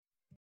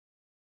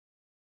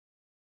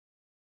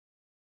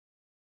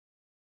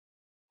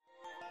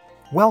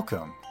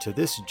Welcome to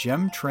this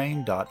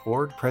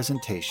gemtrain.org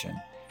presentation,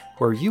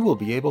 where you will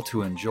be able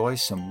to enjoy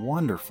some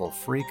wonderful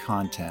free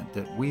content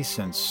that we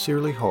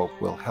sincerely hope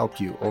will help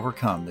you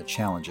overcome the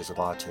challenges of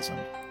autism.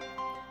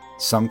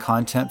 Some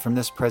content from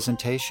this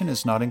presentation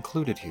is not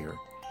included here,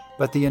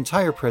 but the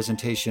entire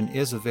presentation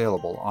is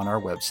available on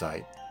our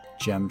website,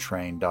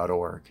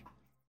 gemtrain.org.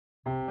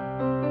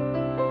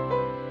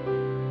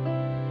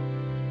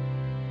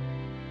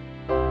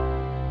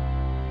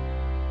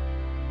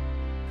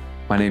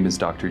 My name is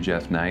Dr.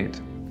 Jeff Knight.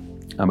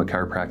 I'm a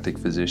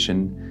chiropractic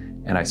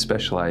physician, and I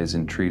specialize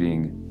in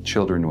treating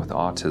children with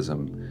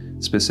autism,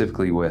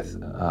 specifically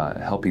with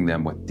helping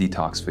them with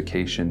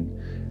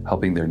detoxification,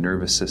 helping their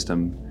nervous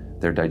system,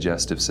 their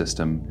digestive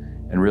system,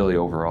 and really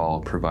overall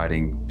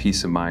providing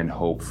peace of mind,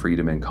 hope,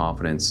 freedom, and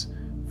confidence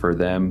for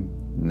them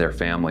and their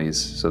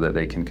families so that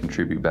they can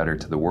contribute better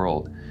to the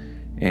world.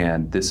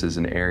 And this is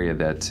an area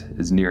that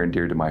is near and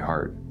dear to my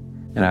heart.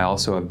 And I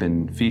also have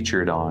been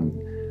featured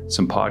on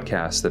some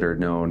podcasts that are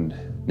known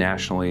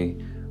nationally,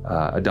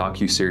 a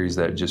docu-series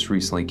that just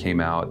recently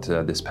came out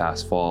this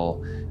past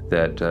fall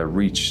that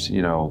reached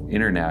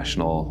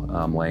international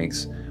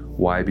lengths.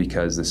 Why?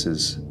 Because this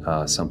is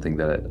something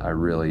that I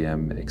really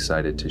am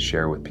excited to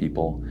share with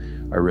people.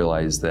 I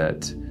realize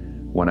that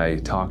when I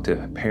talk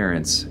to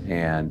parents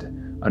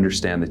and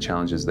understand the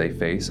challenges they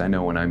face, I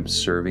know when I'm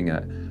serving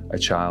a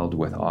child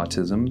with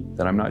autism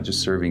that I'm not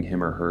just serving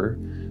him or her,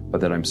 but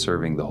that I'm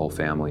serving the whole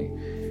family.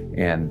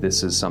 And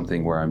this is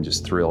something where I'm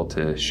just thrilled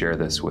to share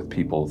this with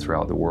people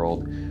throughout the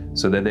world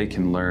so that they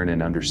can learn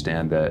and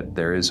understand that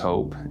there is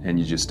hope and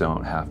you just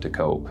don't have to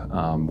cope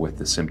with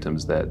the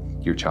symptoms that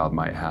your child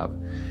might have.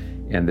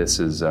 And this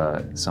is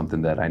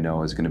something that I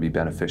know is going to be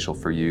beneficial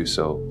for you.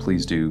 So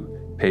please do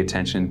pay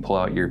attention, pull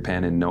out your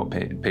pen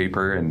and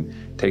paper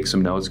and take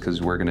some notes,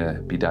 because we're going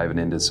to be diving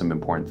into some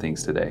important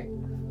things today.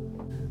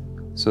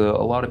 So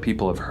a lot of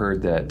people have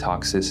heard that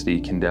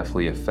toxicity can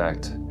definitely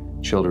affect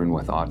children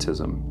with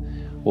autism.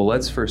 Well,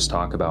 let's first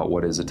talk about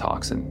what is a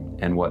toxin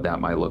and what that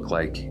might look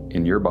like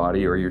in your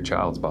body or your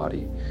child's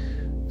body.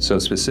 So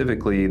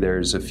specifically,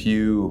 there's a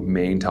few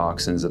main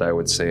toxins that I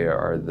would say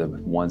are the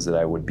ones that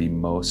I would be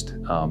most,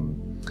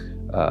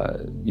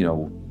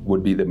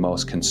 would be the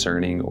most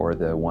concerning, or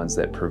the ones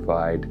that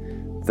provide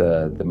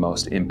the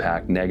most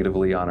impact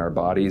negatively on our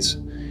bodies.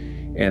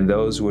 And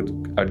those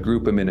I'd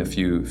group them in a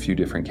few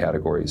different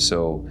categories.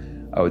 So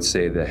I would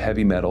say the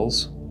heavy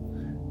metals.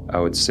 I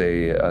would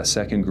say a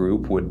second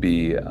group would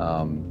be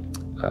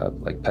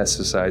like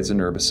pesticides and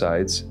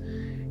herbicides.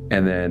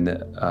 And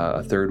then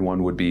a third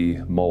one would be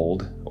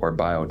mold or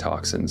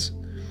biotoxins.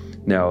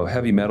 Now,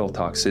 heavy metal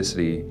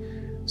toxicity,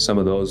 some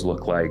of those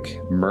look like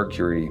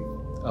mercury,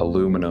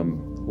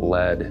 aluminum,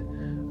 lead.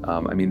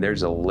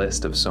 There's a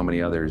list of so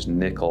many others,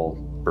 nickel,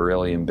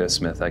 beryllium,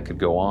 bismuth, I could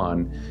go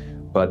on.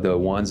 But the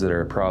ones that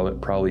are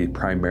probably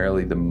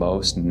primarily the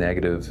most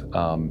negative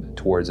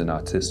towards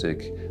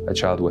a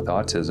child with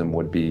autism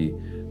would be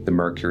the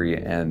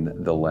mercury and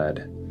the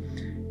lead.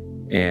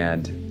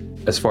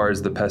 And as far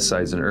as the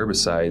pesticides and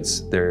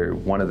herbicides,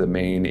 one of the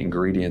main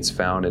ingredients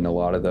found in a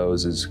lot of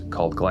those is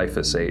called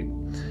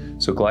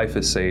glyphosate. So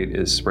glyphosate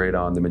is sprayed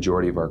on the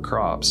majority of our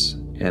crops,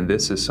 and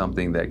this is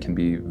something that can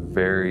be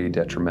very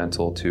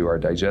detrimental to our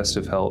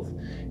digestive health.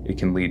 It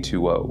can lead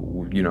to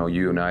what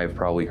you and I have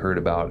probably heard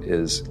about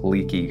is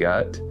leaky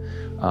gut,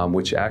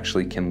 which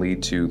actually can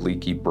lead to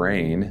leaky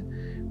brain,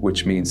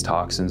 which means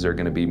toxins are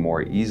going to be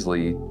more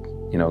easily,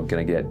 going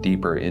to get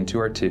deeper into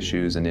our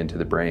tissues and into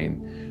the brain,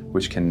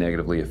 which can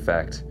negatively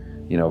affect,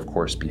 of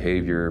course,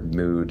 behavior,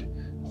 mood,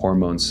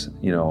 hormones,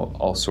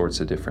 all sorts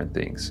of different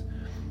things.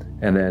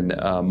 And then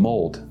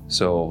mold.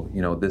 So,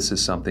 this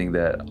is something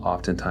that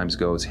oftentimes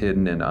goes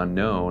hidden and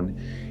unknown,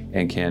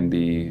 and can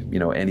be,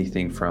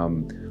 anything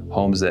from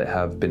homes that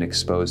have been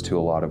exposed to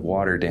a lot of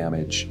water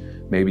damage.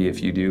 Maybe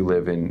if you do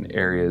live in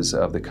areas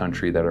of the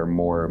country that are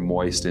more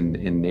moist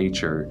in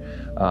nature,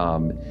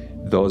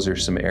 those are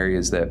some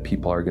areas that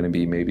people are going to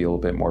be maybe a little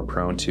bit more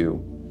prone to.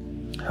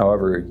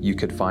 However, you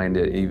could find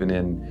it even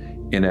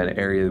in an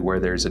area where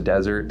there's a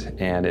desert,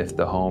 and if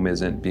the home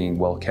isn't being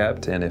well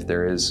kept, and if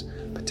there is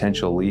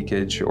potential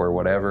leakage or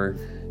whatever,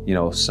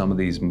 some of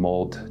these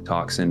mold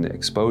toxin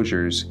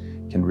exposures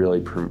can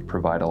really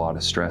provide a lot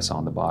of stress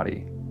on the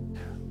body.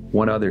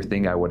 One other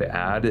thing I would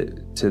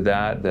add to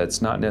that's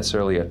not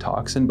necessarily a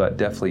toxin, but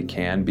definitely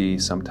can be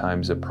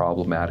sometimes a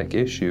problematic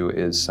issue,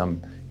 is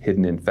some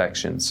hidden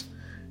infections.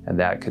 And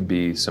that could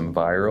be some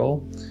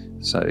viral,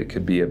 so it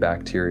could be a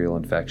bacterial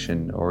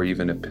infection, or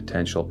even a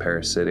potential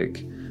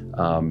parasitic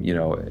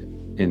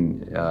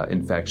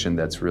infection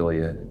that's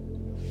really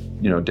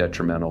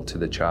detrimental to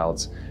the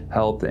child's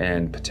health,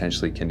 and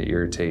potentially can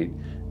irritate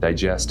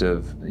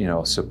digestive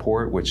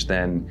support, which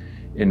then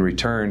in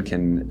return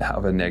can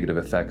have a negative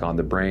effect on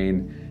the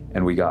brain.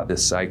 And we got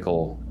this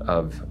cycle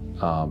of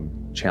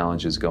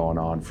challenges going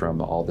on from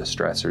all the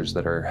stressors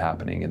that are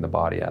happening in the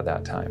body at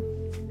that time.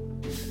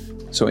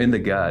 So in the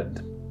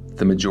gut,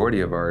 the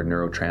majority of our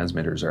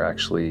neurotransmitters are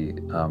actually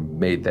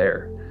made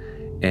there.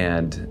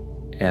 And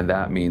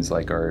that means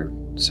like our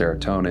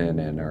serotonin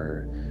and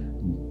our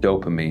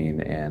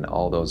dopamine and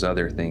all those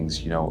other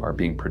things, are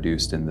being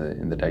produced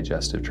in the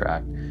digestive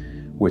tract,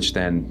 which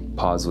then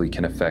positively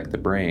can affect the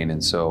brain.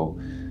 And so,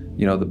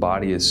 the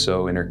body is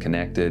so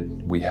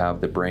interconnected. We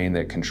have the brain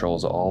that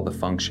controls all the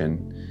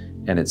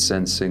function, and it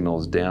sends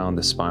signals down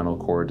the spinal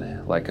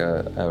cord like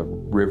a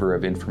river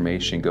of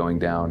information going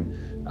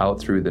down out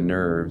through the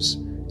nerves,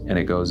 and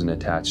it goes and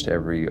attached to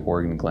every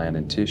organ, gland,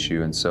 and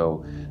tissue. And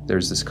so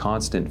there's this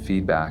constant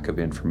feedback of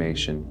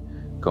information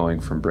going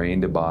from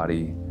brain to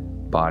body,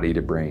 body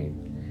to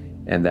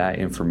brain. And that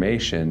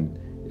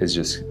information is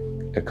just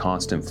a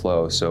constant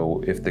flow.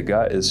 So if the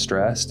gut is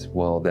stressed,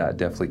 well, that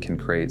definitely can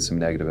create some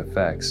negative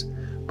effects.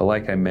 But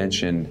like I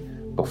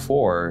mentioned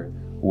before,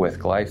 with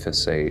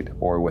glyphosate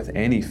or with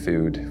any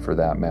food for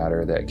that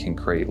matter that can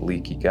create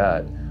leaky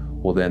gut,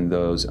 well, then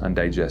those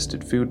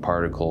undigested food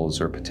particles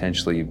or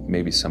potentially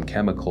maybe some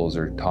chemicals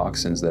or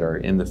toxins that are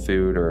in the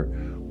food or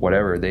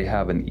whatever, they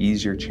have an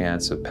easier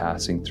chance of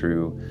passing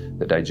through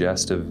the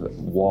digestive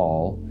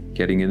wall,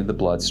 getting into the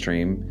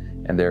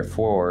bloodstream, and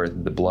therefore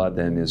the blood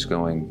then is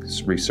going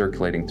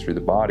recirculating through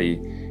the body,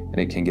 and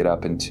it can get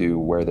up into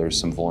where there's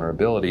some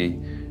vulnerability.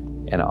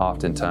 And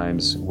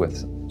oftentimes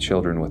with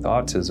children with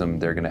autism,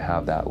 they're going to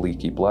have that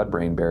leaky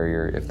blood-brain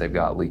barrier if they've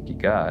got leaky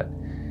gut.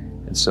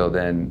 And so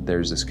then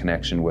there's this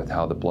connection with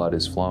how the blood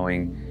is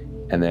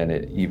flowing, and then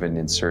it even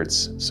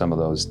inserts some of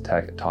those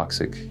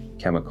toxic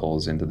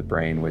chemicals into the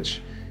brain,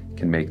 which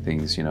can make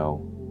things,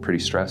 pretty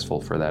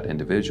stressful for that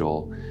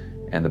individual.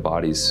 And the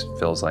body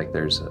feels like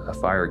there's a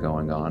fire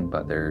going on,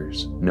 but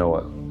there's no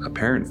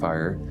apparent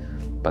fire,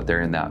 but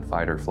they're in that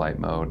fight or flight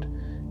mode,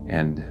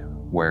 and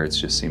where it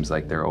just seems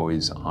like they're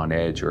always on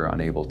edge or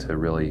unable to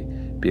really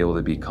be able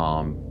to be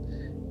calm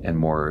and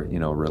more,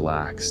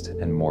 relaxed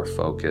and more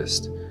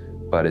focused.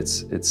 But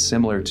it's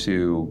similar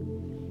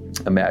to,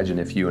 imagine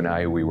if you and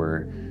I, we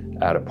were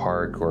at a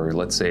park, or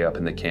let's say up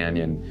in the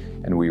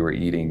canyon, and we were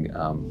eating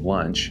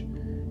lunch,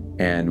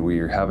 and we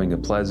were having a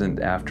pleasant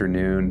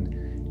afternoon,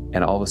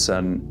 and all of a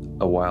sudden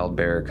a wild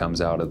bear comes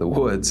out of the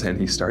woods and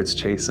he starts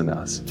chasing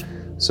us.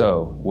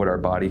 So would our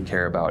body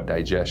care about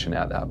digestion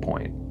at that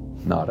point?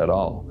 Not at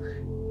all.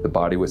 The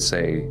body would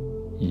say,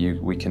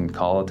 we can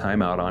call a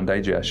timeout on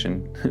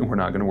digestion. We're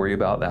not going to worry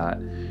about that.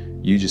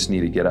 You just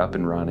need to get up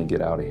and run and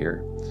get out of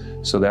here.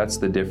 So that's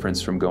the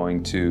difference from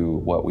going to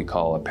what we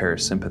call a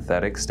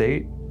parasympathetic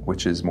state,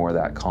 which is more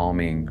that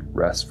calming,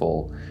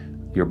 restful,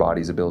 your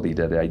body's ability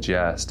to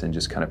digest and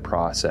just kind of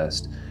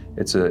processed.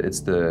 It's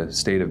the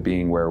state of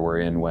being where we're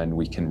in when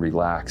we can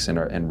relax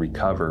and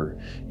recover,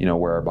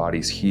 where our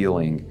body's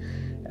healing.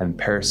 And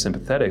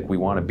parasympathetic, we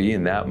want to be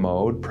in that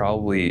mode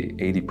probably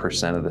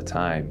 80% of the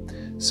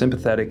time.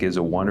 Sympathetic is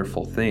a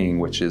wonderful thing,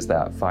 which is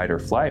that fight or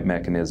flight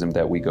mechanism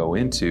that we go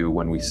into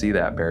when we see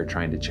that bear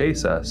trying to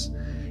chase us,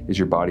 is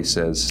your body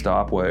says,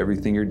 stop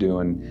everything you're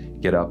doing,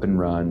 get up and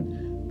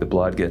run. The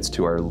blood gets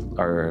to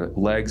our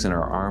legs and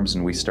our arms,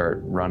 and we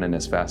start running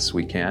as fast as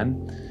we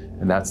can.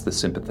 And that's the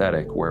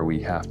sympathetic, where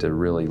we have to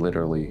really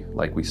literally,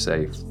 like we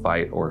say,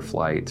 fight or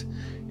flight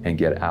and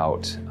get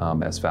out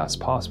as fast as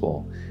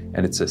possible.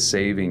 And it's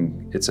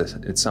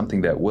it's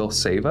something that will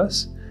save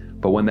us.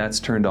 But when that's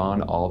turned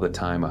on all the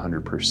time,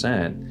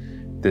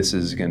 100%, this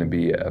is going to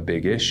be a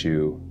big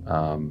issue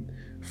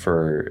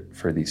for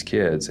these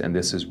kids. And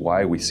this is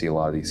why we see a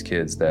lot of these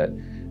kids that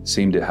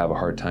seem to have a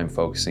hard time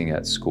focusing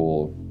at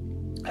school,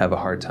 have a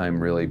hard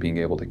time really being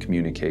able to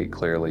communicate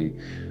clearly.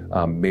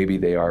 Maybe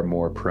they are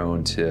more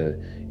prone to,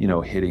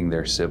 hitting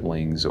their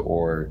siblings,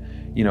 or,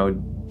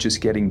 just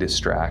getting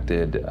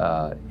distracted,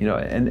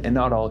 and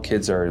not all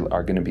kids are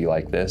going to be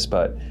like this,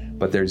 but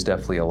there's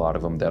definitely a lot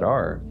of them that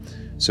are.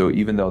 So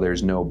even though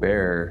there's no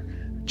bear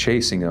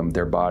chasing them,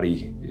 their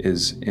body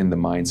is in the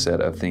mindset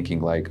of thinking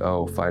like,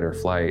 oh, fight or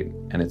flight,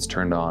 and it's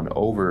turned on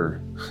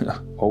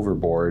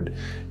overboard,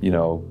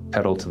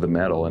 pedal to the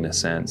metal in a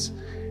sense.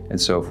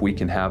 And so if we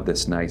can have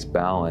this nice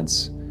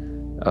balance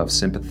of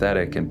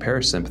sympathetic and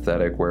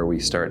parasympathetic, where we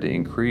start to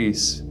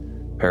increase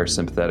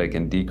parasympathetic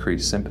and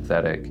decrease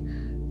sympathetic,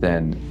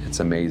 then it's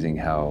amazing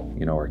how,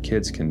 our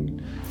kids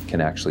can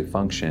actually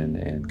function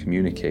and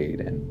communicate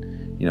and,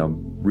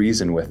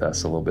 reason with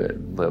us a little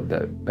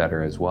bit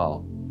better as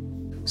well.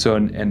 So,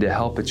 and to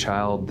help a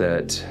child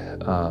that,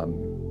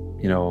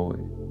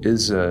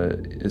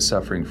 is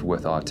suffering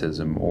with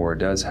autism or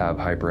does have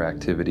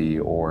hyperactivity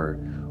or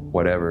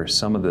whatever,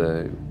 some of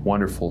the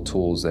wonderful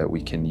tools that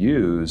we can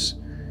use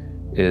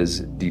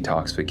is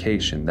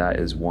detoxification. That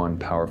is one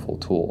powerful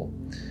tool.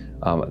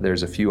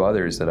 There's a few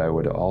others that I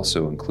would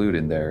also include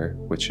in there,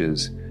 which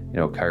is,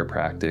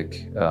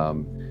 chiropractic,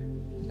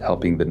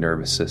 helping the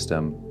nervous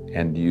system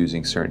and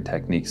using certain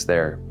techniques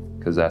there,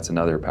 because that's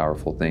another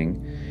powerful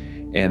thing.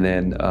 And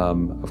then,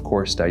 of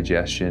course,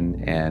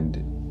 digestion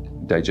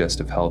and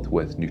digestive health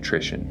with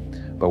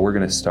nutrition. But we're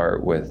going to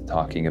start with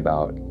talking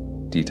about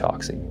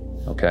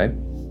detoxing, okay?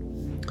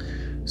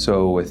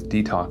 So with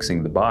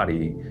detoxing the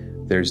body,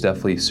 there's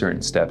definitely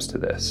certain steps to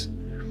this.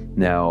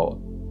 Now,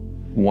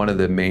 one of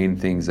the main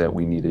things that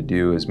we need to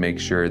do is make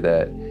sure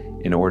that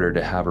in order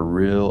to have a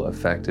real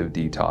effective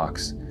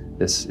detox,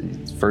 this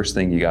first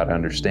thing you got to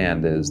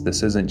understand is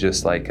this isn't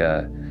just like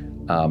a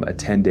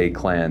 10-day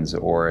cleanse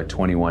or a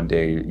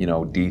 21-day,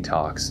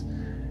 detox.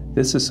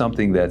 This is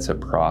something that's a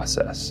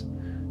process.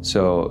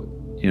 So,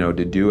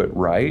 to do it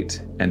right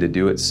and to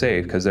do it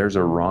safe, because there's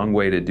a wrong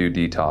way to do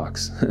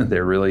detox.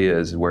 There really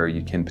is, where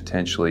you can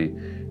potentially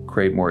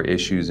create more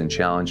issues and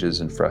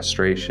challenges and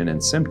frustration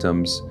and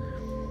symptoms.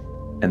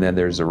 And then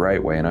there's the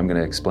right way, and I'm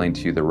going to explain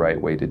to you the right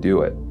way to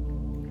do it.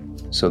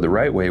 So the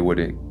right way would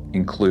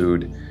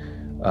include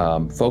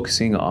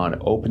focusing on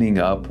opening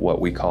up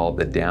what we call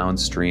the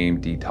downstream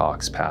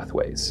detox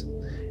pathways.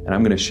 And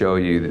I'm going to show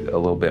you a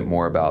little bit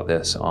more about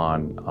this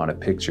on a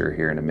picture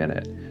here in a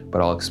minute,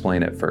 but I'll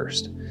explain it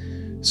first.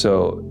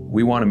 So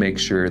we want to make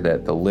sure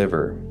that the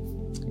liver,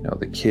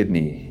 the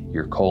kidney,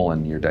 your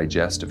colon, your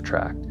digestive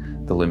tract,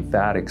 the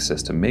lymphatic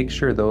system, make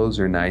sure those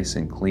are nice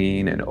and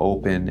clean and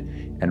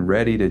open and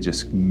ready to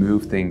just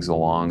move things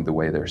along the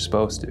way they're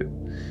supposed to.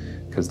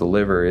 Because the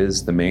liver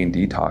is the main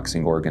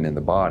detoxing organ in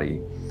the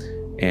body,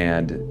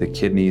 and the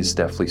kidneys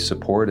definitely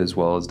support, as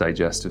well as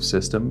digestive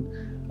system.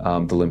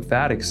 The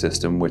lymphatic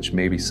system, which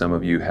maybe some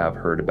of you have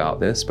heard about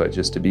this, but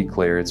just to be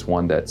clear, it's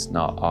one that's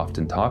not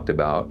often talked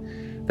about.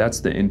 That's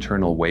the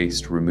internal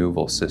waste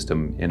removal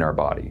system in our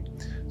body.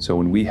 So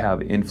when we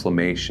have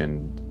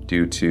inflammation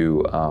due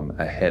to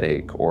a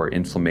headache, or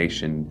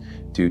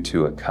inflammation due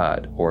to a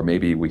cut, or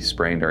maybe we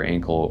sprained our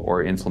ankle,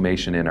 or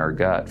inflammation in our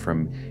gut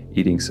from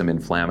eating some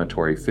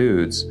inflammatory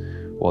foods,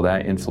 well,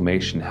 that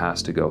inflammation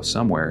has to go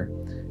somewhere,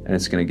 and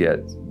it's going to get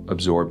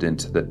absorbed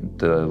into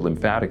the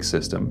lymphatic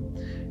system.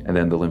 And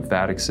then the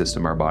lymphatic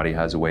system, our body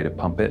has a way to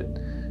pump it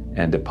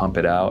and to pump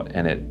it out,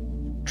 and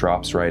it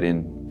drops right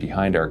in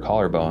behind our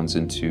collarbones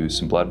into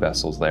some blood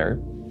vessels there.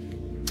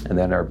 And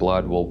then our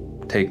blood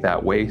will take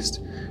that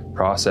waste,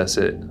 process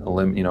it,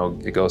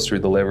 it goes through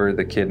the liver,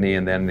 the kidney,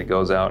 and then it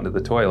goes out into the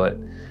toilet.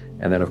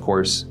 And then of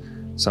course,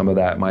 some of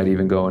that might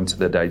even go into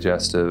the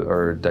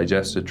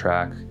digestive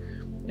tract,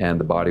 and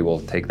the body will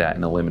take that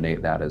and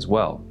eliminate that as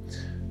well.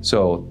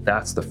 So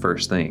that's the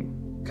first thing.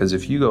 Because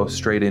if you go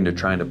straight into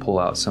trying to pull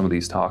out some of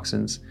these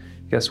toxins,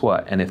 guess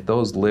what? And if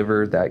those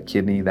liver, that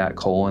kidney, that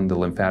colon, the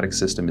lymphatic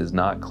system is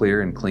not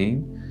clear and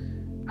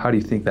clean, how do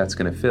you think that's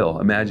going to feel?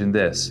 Imagine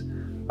this.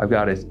 I've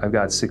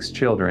got 6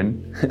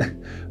 children.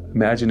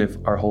 Imagine if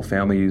our whole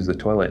family used the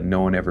toilet and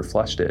no one ever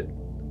flushed it.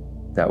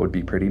 That would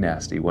be pretty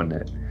nasty, wouldn't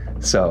it?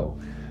 So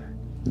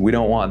we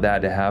don't want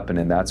that to happen,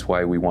 and that's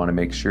why we want to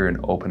make sure and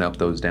open up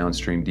those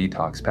downstream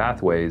detox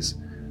pathways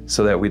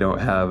so that we don't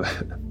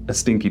have a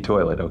stinky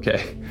toilet,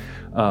 okay?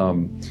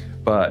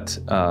 But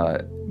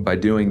by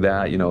doing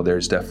that,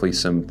 there's definitely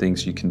some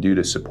things you can do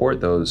to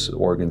support those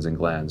organs and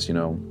glands,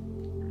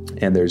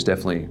 and there's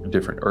definitely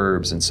different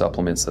herbs and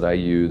supplements that I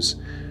use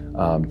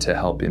to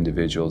help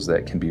individuals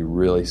that can be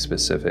really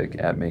specific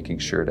at making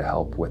sure to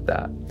help with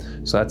that.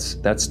 So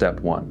that's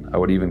step one. I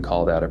would even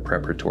call that a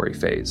preparatory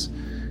phase.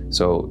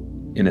 So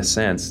in a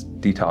sense,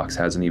 detox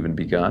hasn't even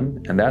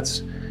begun, and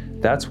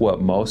that's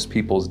what most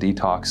people's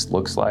detox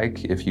looks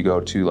like. If you go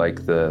to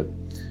like the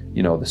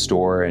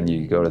store and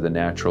you go to the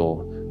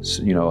natural,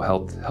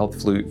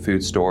 health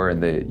food store,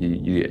 and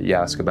you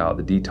ask about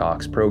the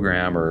detox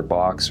program or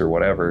box or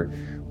whatever,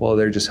 well,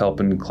 they're just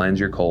helping cleanse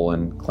your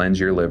colon, cleanse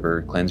your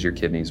liver, cleanse your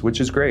kidneys, which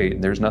is great,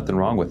 and there's nothing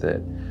wrong with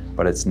it,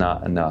 but it's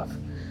not enough.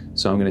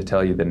 So I'm going to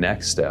tell you the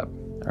next step,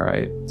 all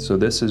right? So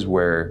this is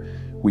where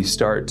we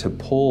start to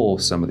pull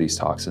some of these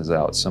toxins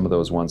out, some of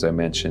those ones I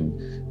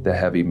mentioned, the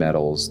heavy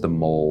metals, the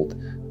mold,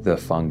 the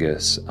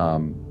fungus,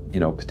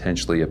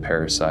 potentially a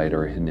parasite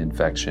or an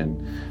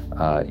infection,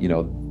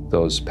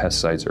 those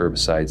pesticides,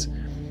 herbicides,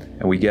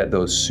 and we get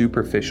those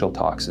superficial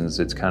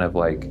toxins. It's kind of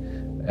like,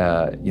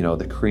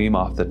 the cream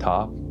off the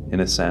top, in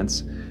a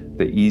sense,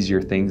 the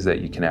easier things that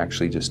you can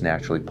actually just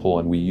naturally pull.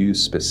 And we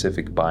use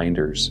specific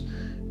binders,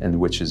 and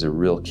which is a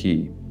real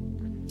key.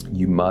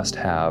 You must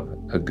have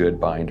a good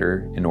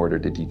binder in order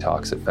to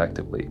detox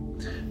effectively.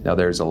 Now,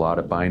 there's a lot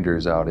of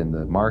binders out in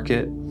the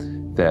market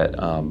that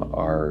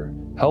are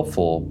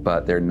helpful,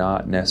 but they're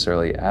not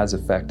necessarily as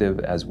effective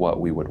as what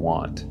we would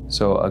want.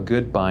 So a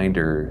good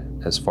binder,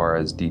 as far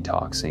as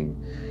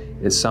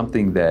detoxing, is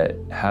something that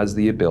has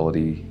the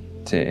ability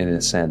to, in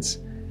a sense,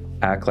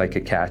 act like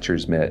a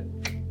catcher's mitt,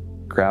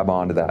 grab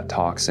onto that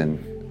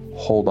toxin,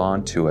 hold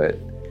on to it,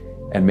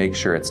 and make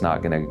sure it's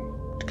not going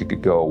to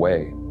go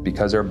away.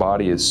 Because our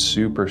body is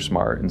super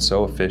smart and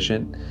so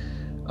efficient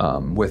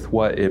with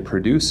what it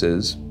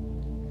produces.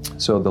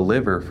 So the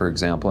liver, for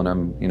example,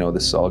 and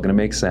this is all going to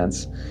make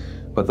sense,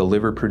 but the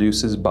liver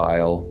produces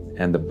bile,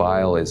 and the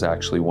bile is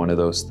actually one of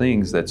those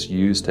things that's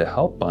used to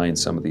help bind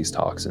some of these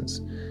toxins.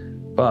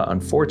 But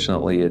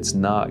unfortunately, it's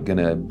not going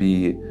to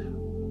be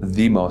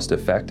the most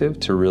effective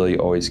to really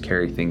always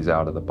carry things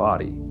out of the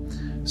body.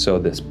 So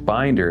this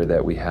binder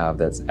that we have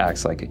that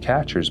acts like a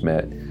catcher's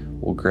mitt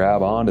will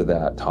grab onto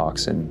that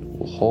toxin,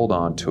 will hold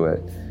on to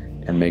it,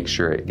 and make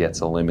sure it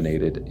gets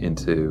eliminated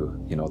into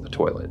the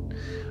toilet.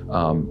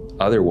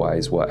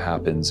 Otherwise, what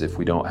happens if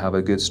we don't have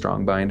a good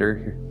strong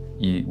binder?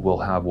 we'll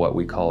have what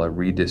we call a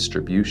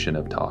redistribution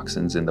of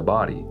toxins in the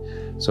body.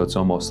 So it's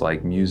almost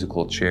like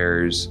musical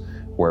chairs,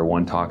 where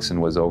one toxin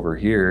was over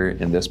here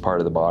in this part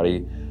of the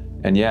body,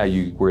 and yeah,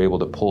 you were able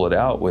to pull it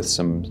out with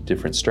some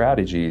different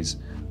strategies.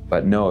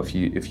 But no, if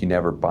you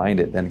never bind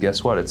it, then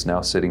guess what? It's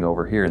now sitting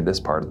over here in this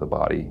part of the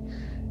body,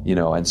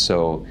 and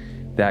so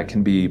that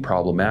can be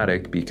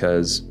problematic,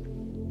 because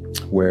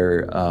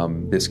where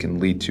this can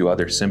lead to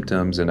other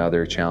symptoms and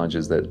other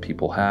challenges that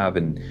people have.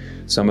 And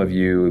some of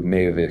you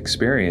may have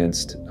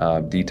experienced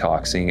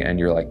detoxing, and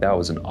you're like, that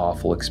was an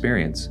awful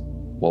experience.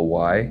 Well,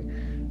 why?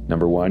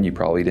 Number one, you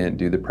probably didn't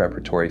do the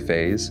preparatory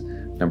phase.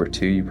 Number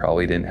two, you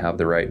probably didn't have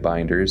the right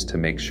binders to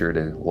make sure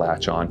to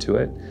latch onto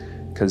it.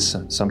 Because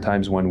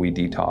sometimes when we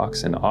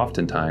detox, and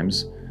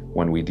oftentimes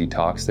when we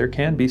detox, there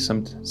can be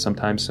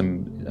sometimes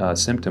some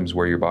symptoms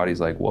where your body's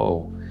like,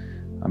 whoa,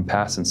 I'm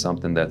passing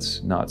something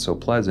that's not so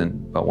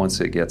pleasant, but once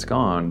it gets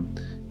gone,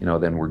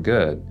 then we're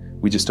good.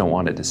 We just don't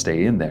want it to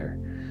stay in there.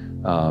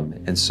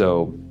 And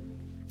so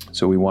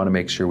we want to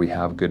make sure we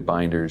have good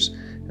binders.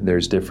 And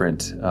there's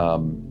different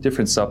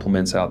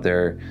supplements out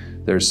there.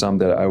 There's some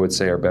that I would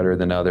say are better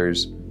than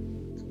others.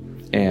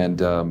 And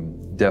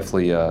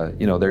definitely,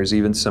 there's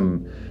even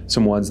some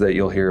ones that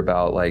you'll hear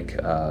about, like,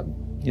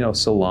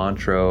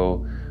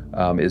 cilantro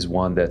is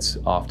one that's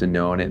often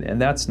known.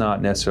 And that's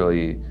not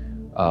necessarily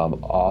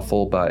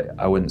awful, but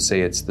I wouldn't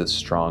say it's the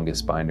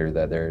strongest binder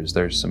that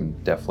there's some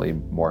definitely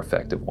more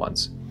effective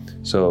ones.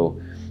 So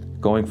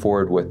going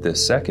forward with the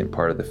second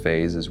part of the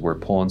phase is we're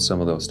pulling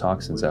some of those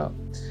toxins out.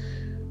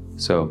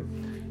 So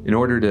in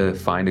order to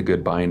find a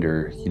good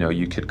binder,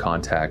 you could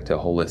contact a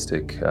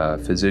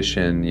holistic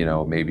physician,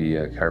 maybe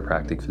a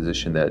chiropractic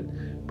physician that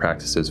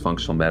practices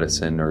functional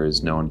medicine or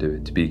is known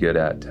to be good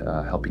at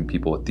helping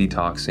people with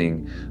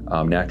detoxing.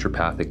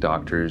 Naturopathic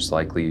doctors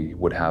likely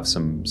would have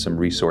some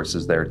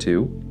resources there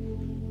too,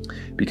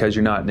 because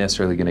you're not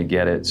necessarily going to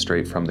get it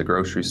straight from the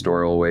grocery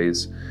store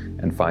always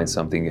and find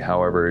something.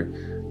 However,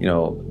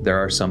 there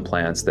are some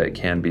plants that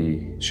can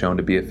be shown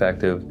to be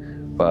effective,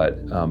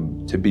 but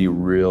to be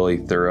really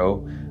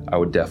thorough, I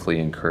would definitely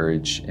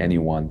encourage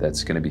anyone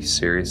that's going to be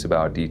serious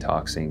about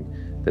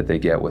detoxing that they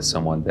get with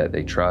someone that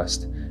they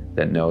trust,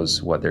 that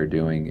knows what they're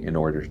doing in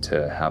order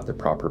to have the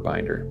proper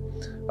binder.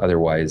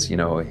 Otherwise,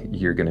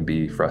 you're going to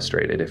be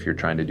frustrated if you're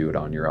trying to do it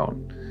on your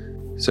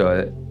own.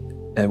 So,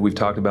 and we've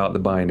talked about the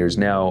binders.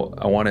 Now,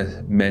 I want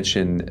to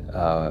mention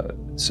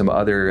some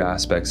other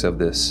aspects of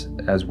this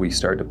as we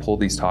start to pull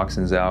these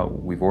toxins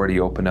out. We've already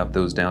opened up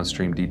those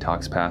downstream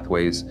detox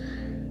pathways.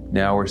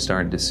 Now we're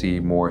starting to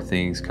see more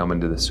things coming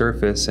to the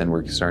surface, and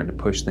we're starting to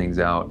push things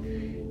out.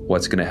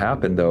 What's going to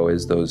happen, though,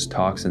 is those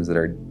toxins that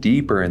are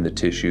deeper in the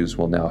tissues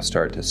will now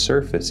start to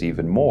surface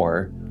even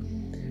more,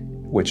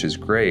 which is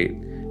great.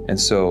 And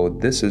so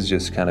this is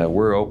just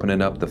we're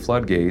opening up the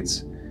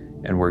floodgates,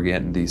 and we're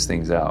getting these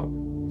things out.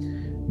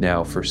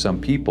 Now, for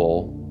some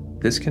people,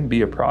 this can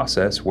be a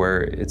process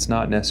where it's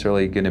not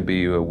necessarily going to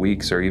be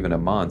weeks or even a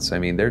month. I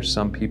mean, there's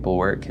some people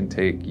where it can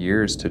take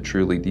years to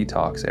truly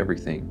detox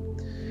everything,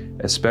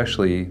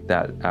 especially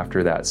that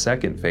after that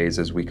second phase.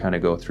 As we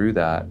go through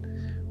that,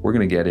 we're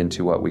going to get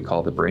into what we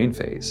call the brain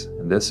phase.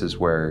 And this is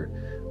where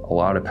a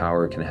lot of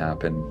power can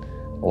happen,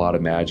 a lot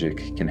of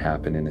magic can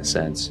happen in a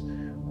sense,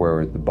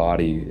 where the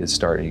body is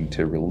starting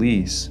to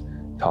release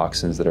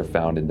toxins that are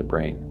found in the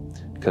brain.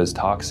 Because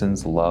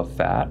toxins love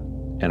fat,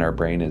 and our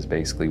brain is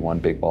basically one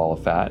big ball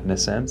of fat in a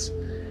sense.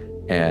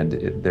 And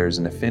there's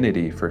an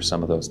affinity for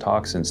some of those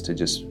toxins to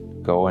just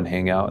go and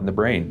hang out in the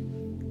brain.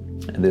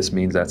 And this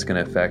means that's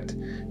going to affect,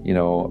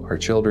 our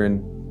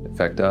children,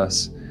 affect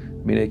us.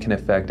 I mean, it can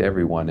affect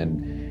everyone.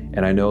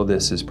 And I know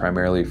this is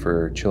primarily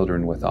for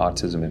children with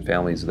autism and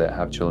families that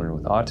have children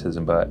with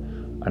autism, but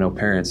I know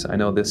parents, I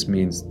know this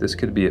means this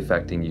could be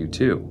affecting you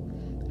too.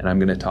 And I'm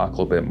going to talk a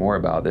little bit more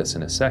about this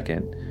in a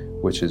second,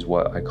 which is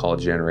what I call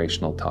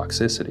generational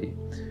toxicity.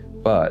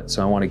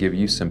 So I want to give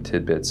you some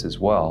tidbits as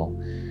well,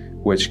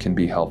 which can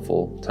be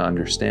helpful to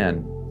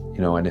understand,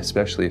 and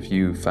especially if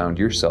you found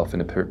yourself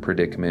in a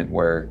predicament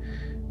where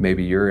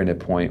maybe you're in a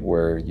point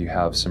where you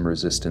have some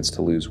resistance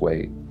to lose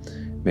weight.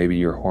 Maybe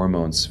your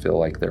hormones feel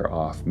like they're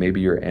off.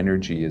 Maybe your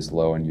energy is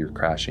low and you're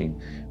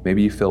crashing.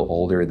 Maybe you feel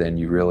older than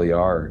you really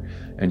are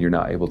and you're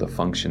not able to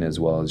function as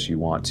well as you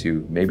want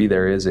to. Maybe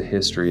there is a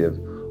history of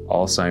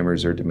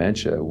Alzheimer's or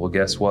dementia. Well,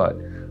 guess what?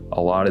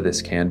 A lot of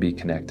this can be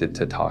connected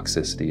to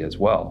toxicity as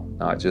well,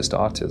 not just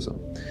autism.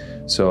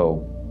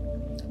 So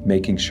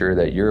making sure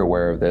that you're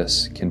aware of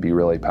this can be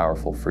really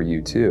powerful for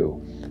you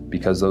too,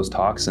 because those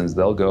toxins,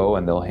 they'll go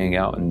and they'll hang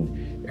out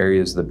in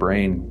areas of the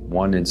brain.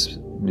 One is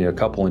a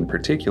couple in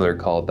particular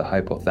called the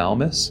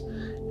hypothalamus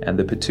and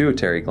the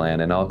pituitary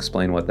gland, and I'll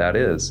explain what that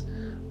is.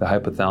 The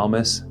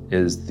hypothalamus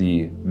is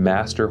the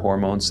master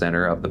hormone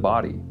center of the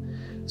body.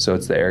 So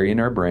it's the area in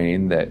our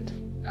brain that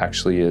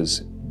actually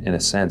is, in a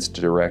sense,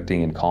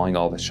 directing and calling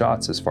all the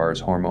shots as far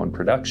as hormone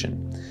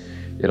production.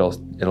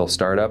 It'll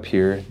start up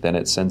here, then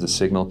it sends a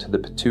signal to the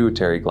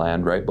pituitary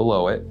gland right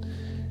below it,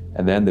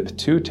 and then the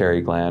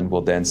pituitary gland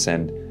will then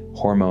send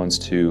hormones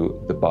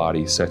to the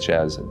body, such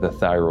as the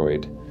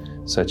thyroid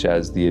such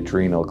as the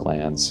adrenal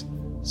glands,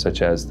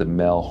 such as the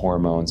male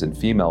hormones and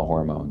female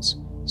hormones.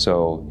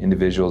 So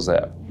individuals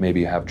that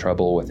maybe have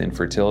trouble with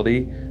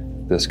infertility,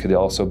 this could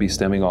also be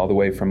stemming all the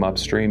way from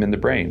upstream in the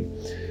brain.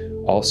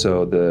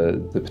 Also,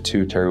 the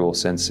pituitary will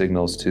send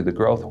signals to the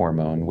growth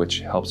hormone, which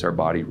helps our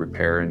body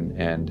repair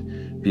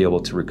and be able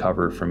to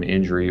recover from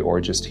injury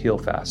or just heal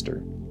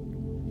faster.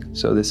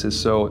 So this is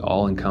so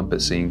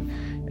all-encompassing,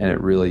 and it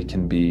really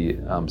can be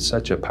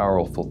such a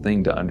powerful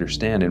thing to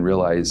understand and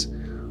realize,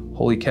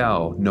 holy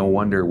cow, no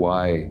wonder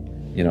why,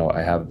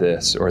 I have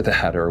this or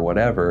that or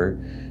whatever,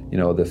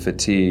 the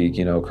fatigue,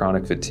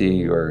 chronic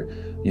fatigue, or,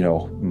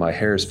 my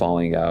hair's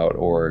falling out,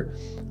 or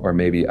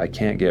maybe I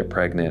can't get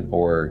pregnant,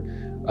 or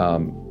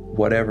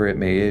whatever it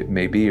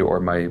may be, or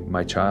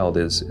my child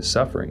is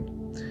suffering.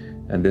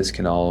 And this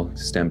can all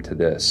stem to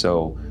this.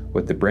 So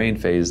with the brain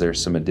phase,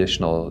 there's some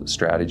additional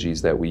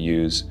strategies that we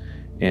use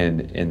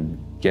in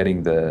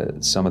getting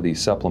some of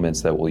these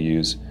supplements that we'll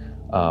use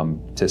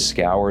to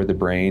scour the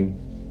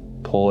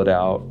brain, pull it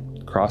out,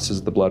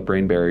 crosses the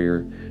blood-brain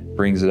barrier,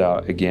 brings it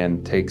out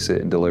again, takes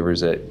it and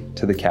delivers it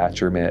to the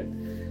catcher mitt,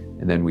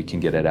 and then we can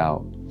get it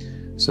out.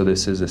 So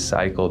this is a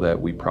cycle that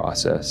we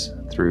process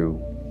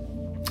through,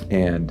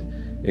 and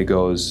it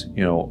goes,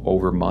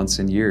 over months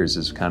and years,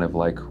 is kind of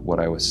like what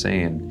I was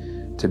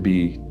saying, to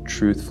be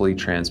truthfully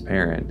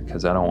transparent,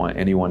 because I don't want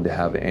anyone to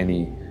have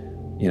any,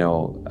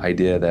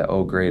 idea that,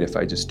 oh great, if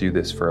I just do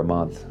this for a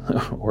month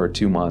or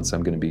 2 months,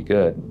 I'm going to be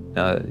good.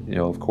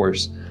 Of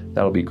course,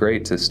 that'll be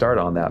great to start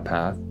on that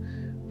path,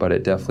 but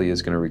it definitely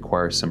is going to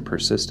require some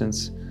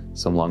persistence,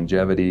 some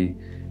longevity,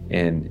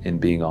 and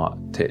being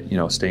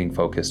staying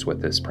focused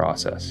with this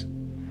process.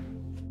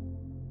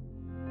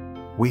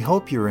 We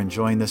hope you're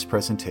enjoying this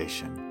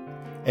presentation.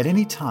 At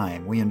any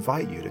time, we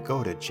invite you to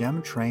go to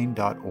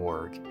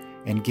gemtrain.org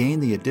and gain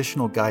the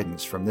additional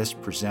guidance from this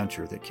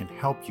presenter that can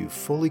help you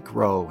fully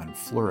grow and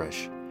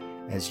flourish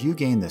as you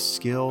gain the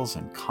skills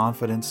and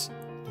confidence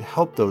to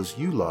help those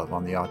you love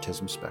on the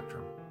autism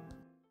spectrum.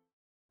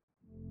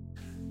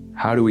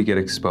 How do we get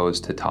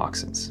exposed to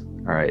toxins?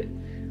 All right,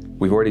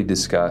 we've already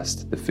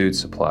discussed the food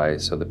supply,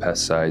 so the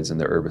pesticides and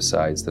the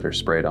herbicides that are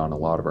sprayed on a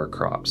lot of our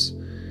crops.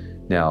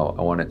 Now,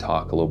 I want to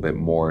talk a little bit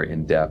more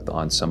in depth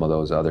on some of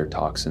those other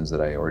toxins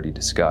that I already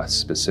discussed,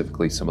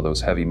 specifically some of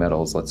those heavy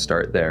metals. Let's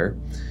start there.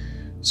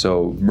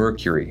 So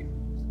mercury.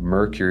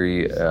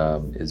 Mercury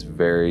is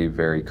very,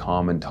 very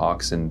common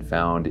toxin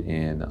found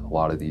in a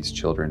lot of these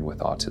children with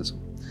autism.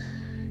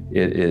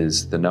 It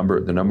is the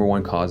number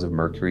one cause of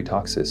mercury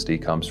toxicity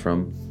comes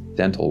from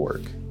dental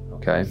work,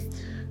 okay?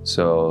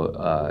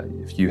 So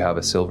if you have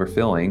a silver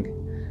filling,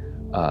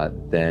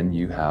 then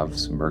you have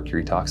some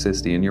mercury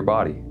toxicity in your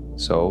body.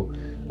 So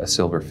a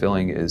silver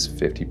filling is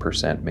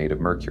 50% made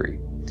of mercury.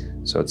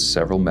 So it's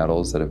several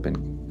metals that have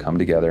been come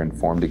together and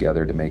formed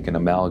together to make an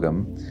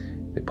amalgam.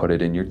 They put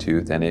it in your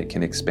tooth and it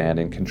can expand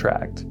and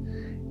contract.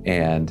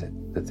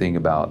 And the thing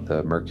about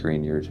the mercury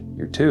in your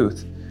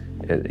tooth,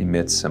 it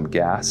emits some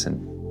gas,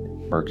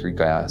 and mercury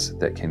gas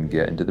that can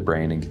get into the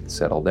brain and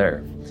settle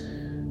there.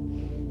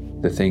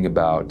 The thing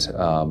about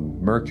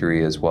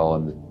mercury as well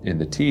in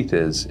the teeth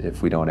is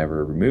if we don't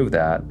ever remove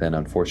that, then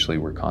unfortunately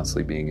we're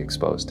constantly being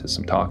exposed to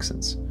some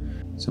toxins.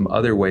 Some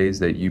other ways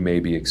that you may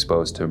be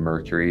exposed to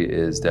mercury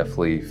is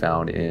definitely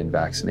found in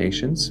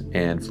vaccinations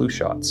and flu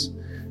shots.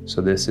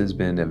 So this has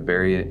been a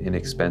very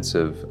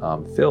inexpensive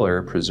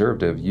filler,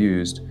 preservative,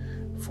 used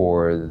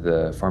for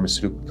the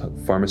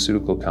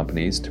pharmaceutical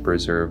companies to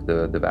preserve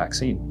the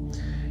vaccine.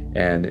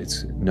 And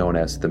it's known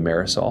as the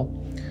Marisol.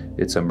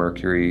 It's a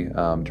mercury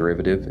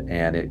derivative,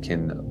 and it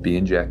can be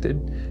injected.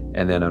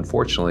 And then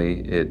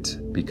unfortunately,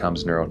 it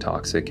becomes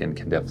neurotoxic and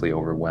can definitely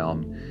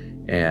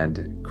overwhelm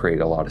and create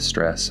a lot of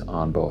stress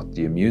on both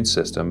the immune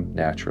system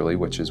naturally,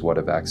 which is what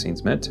a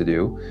vaccine's meant to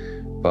do,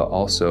 but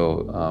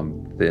also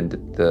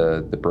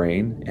the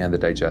brain and the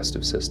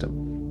digestive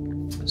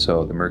system.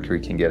 So the mercury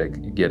can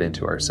get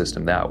into our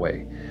system that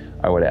way.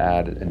 I would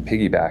add and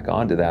piggyback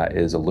onto that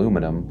is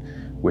aluminum,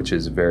 which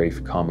is very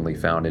commonly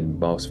found in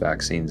most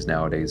vaccines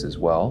nowadays as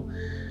well,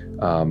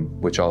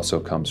 which also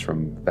comes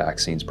from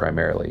vaccines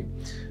primarily.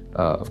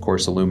 Of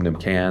course, aluminum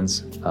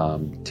cans,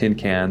 tin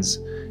cans,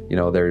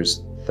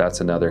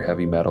 that's another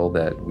heavy metal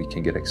that we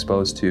can get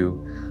exposed to.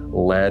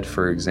 Lead,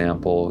 for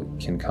example,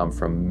 can come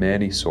from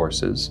many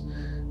sources.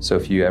 So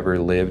if you ever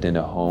lived in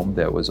a home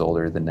that was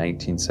older than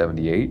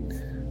 1978,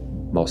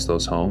 most of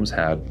those homes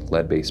had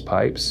lead-based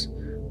pipes,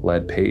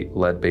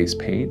 lead-based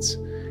paints.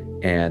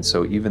 And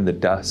so even the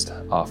dust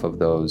off of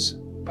those,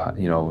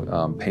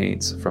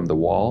 paints from the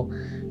wall,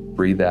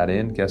 breathe that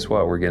in, guess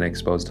what? We're getting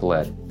exposed to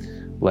lead.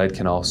 Lead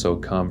can also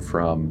come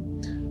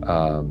from,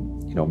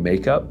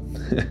 makeup.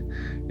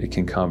 It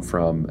can come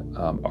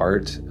from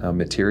art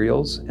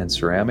materials and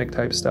ceramic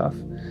type stuff.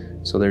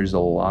 So there's a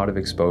lot of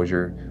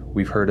exposure.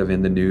 We've heard of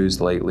in the news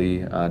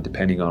lately,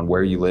 depending on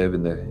where you live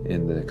in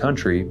the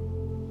country,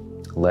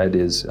 lead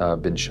has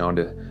been shown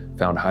to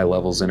found high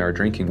levels in our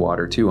drinking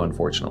water too,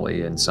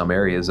 unfortunately, in some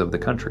areas of the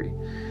country.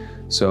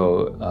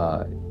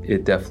 So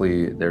it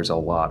definitely, there's a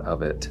lot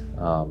of it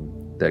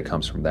that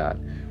comes from that.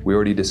 We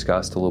already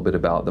discussed a little bit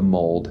about the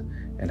mold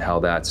and how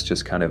that's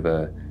just kind of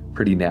a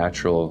pretty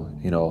natural,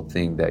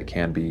 thing that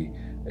can be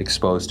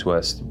exposed to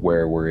us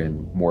where we're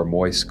in more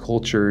moist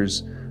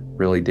cultures,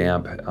 really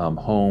damp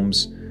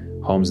homes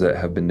that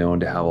have been known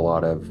to have a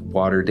lot of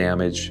water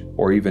damage,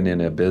 or even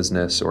in a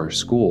business or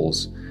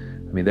schools.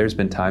 I mean, there's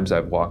been times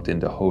I've walked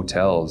into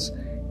hotels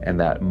and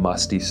that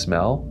musty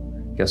smell,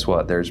 guess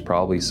what? There's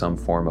probably some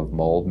form of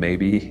mold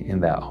maybe in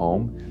that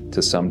home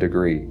to some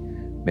degree.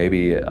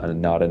 Maybe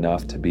not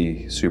enough to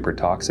be super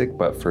toxic,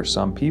 but for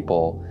some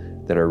people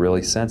that are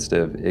really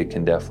sensitive, it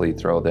can definitely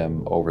throw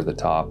them over the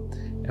top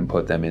and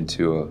put them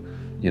into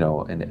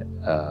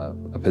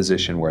a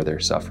position where they're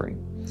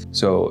suffering.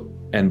 So,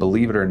 and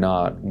believe it or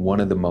not, one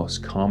of the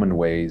most common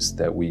ways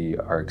that we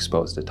are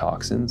exposed to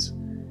toxins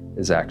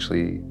is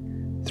actually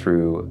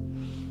through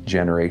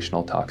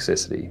generational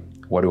toxicity.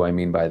 What do I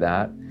mean by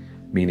that?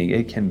 Meaning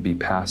it can be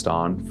passed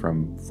on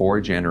from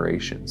 4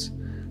 generations.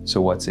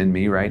 So what's in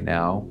me right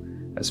now,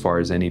 as far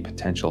as any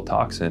potential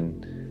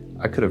toxin,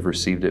 I could have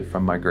received it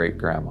from my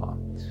great-grandma.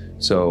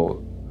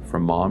 So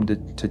from mom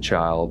to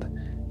child,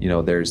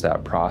 there's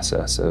that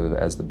process of,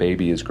 as the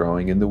baby is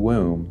growing in the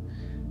womb,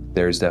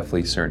 there's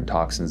definitely certain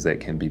toxins that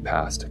can be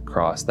passed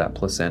across that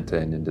placenta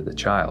and into the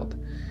child.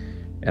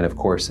 And of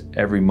course,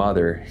 every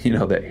mother,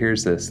 that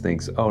hears this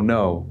thinks, oh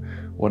no,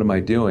 what am I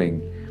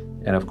doing?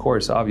 And of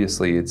course,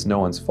 obviously, it's no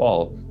one's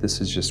fault.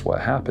 This is just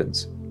what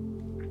happens.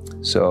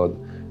 So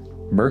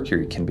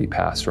mercury can be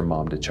passed from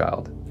mom to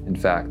child. In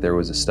fact, there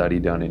was a study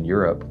done in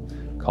Europe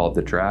called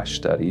the DRASH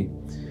study,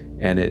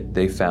 and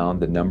they found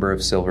the number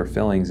of silver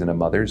fillings in a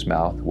mother's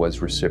mouth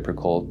was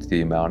reciprocal to the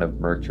amount of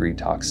mercury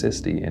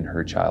toxicity in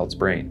her child's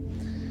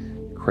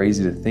brain.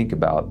 Crazy to think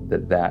about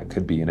that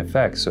could be an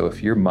effect. So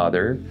if your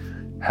mother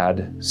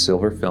had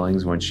silver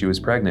fillings when she was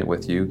pregnant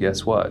with you,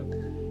 guess what?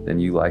 Then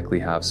you likely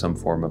have some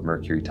form of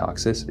mercury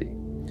toxicity.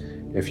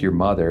 If your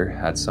mother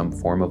had some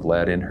form of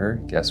lead in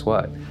her, guess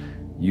what?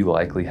 You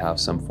likely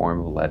have some form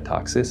of lead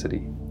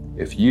toxicity.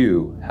 If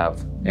you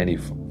have any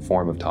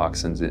form of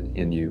toxins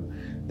in you,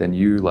 then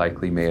you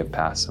likely may have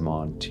passed them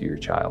on to your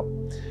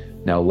child.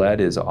 Now,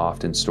 lead is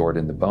often stored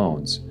in the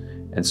bones.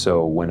 And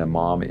so when a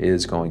mom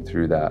is going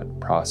through that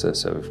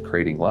process of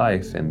creating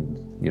life and,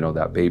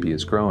 that baby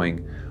is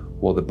growing,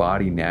 well, the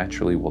body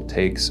naturally will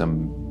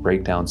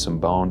break down some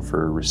bone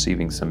for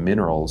receiving some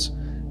minerals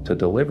to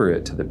deliver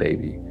it to the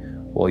baby.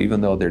 Well,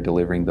 even though they're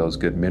delivering those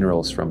good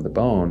minerals from the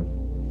bone,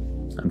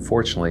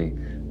 unfortunately,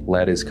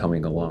 lead is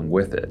coming along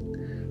with it.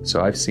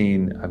 So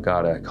I've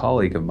got a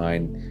colleague of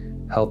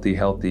mine, healthy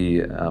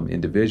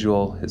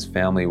individual. His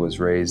family was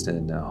raised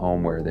in a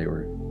home where they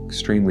were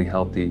extremely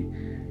healthy,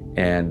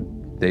 and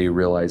they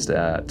realized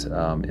that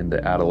in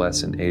the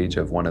adolescent age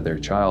of one of their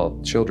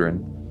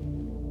children,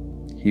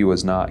 he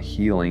was not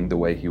healing the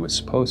way he was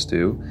supposed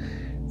to.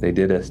 They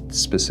did a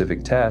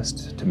specific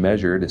test to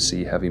measure to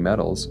see heavy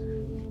metals.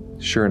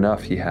 Sure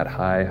enough, he had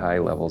high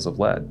levels of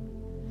lead.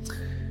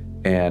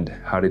 And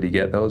how did he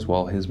get those?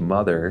 Well, his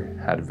mother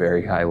had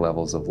very high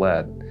levels of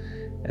lead.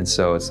 And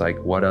so it's like,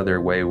 what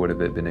other way would have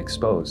it been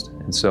exposed?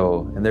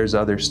 And there's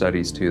other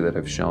studies too that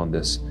have shown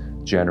this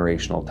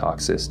generational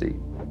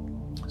toxicity.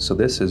 So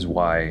this is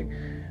why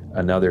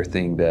another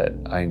thing that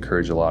I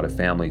encourage a lot of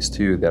families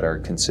too that are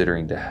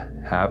considering to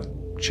have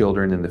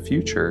children in the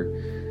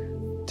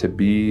future to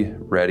be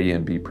ready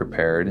and be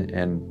prepared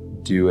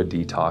and do a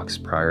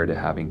detox prior to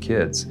having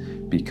kids.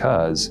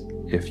 Because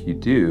if you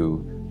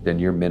do, then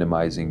you're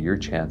minimizing your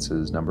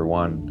chances, number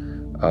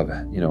one, of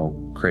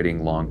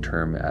creating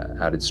long-term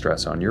added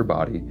stress on your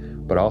body,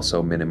 but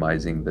also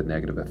minimizing the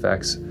negative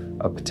effects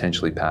of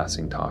potentially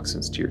passing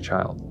toxins to your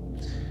child.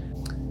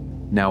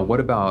 Now, what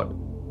about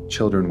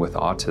children with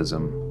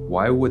autism?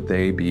 Why would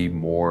they be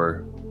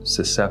more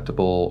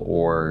susceptible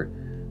or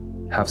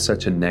have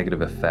such a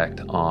negative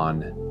effect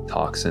on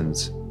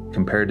toxins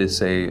compared to,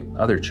 say,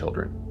 other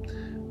children?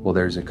 Well,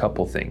 there's a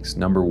couple things.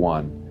 Number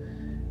one,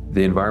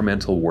 the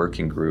Environmental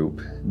Working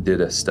Group did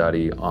a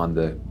study on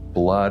the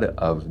blood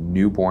of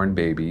newborn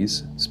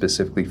babies,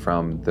 specifically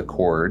from the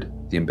cord,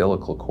 the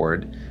umbilical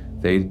cord.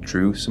 They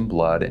drew some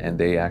blood and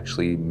they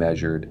actually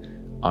measured,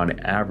 on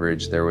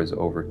average, there was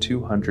over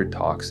 200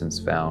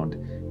 toxins found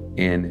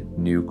in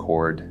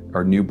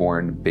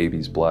newborn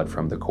babies' blood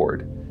from the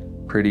cord.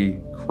 Pretty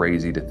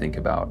crazy to think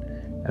about.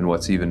 And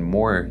what's even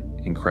more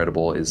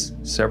incredible is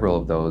several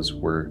of those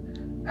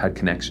had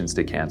connections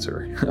to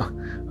cancer.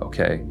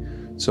 Okay.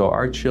 So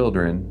our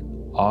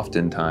children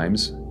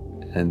oftentimes,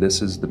 and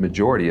this is the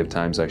majority of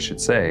times I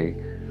should say,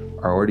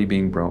 are already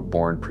being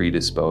born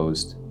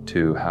predisposed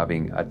to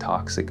having a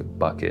toxic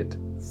bucket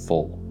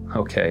full,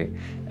 okay?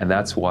 And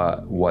that's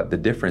what the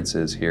difference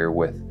is here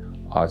with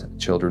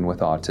children with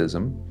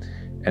autism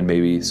and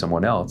maybe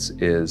someone else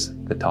is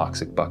the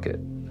toxic bucket,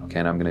 okay?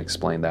 And I'm gonna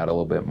explain that a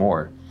little bit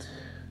more.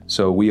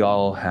 So we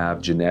all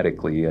have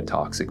genetically a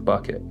toxic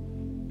bucket.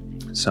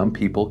 Some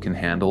people can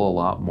handle a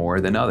lot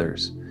more than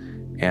others.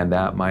 And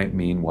that might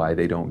mean why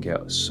they don't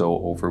get so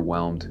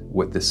overwhelmed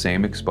with the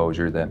same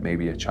exposure that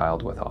maybe a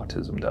child with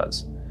autism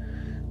does.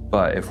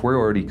 But if we're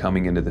already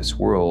coming into this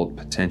world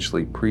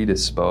potentially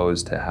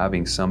predisposed to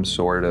having some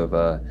sort of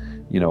a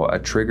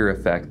trigger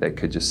effect that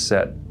could just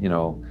set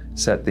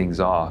things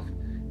off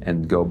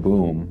and go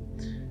boom,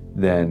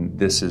 then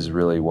this is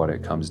really what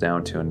it comes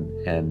down to.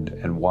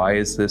 And why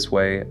is this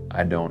way?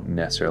 I don't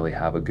necessarily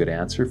have a good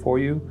answer for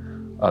you,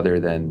 other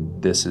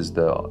than this is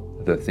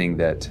the thing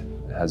that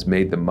has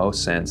made the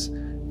most sense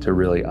to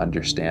really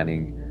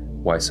understanding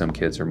why some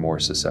kids are more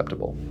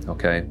susceptible,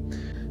 okay?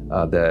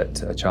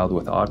 That a child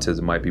with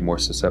autism might be more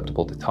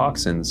susceptible to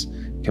toxins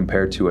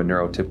compared to a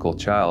neurotypical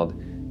child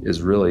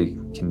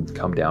can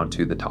come down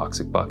to the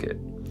toxic bucket,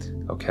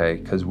 okay?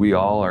 Because we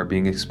all are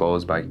being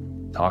exposed by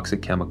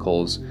toxic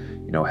chemicals,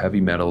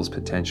 heavy metals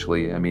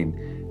potentially. I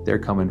mean, they're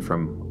coming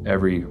from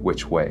every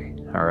which way,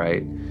 all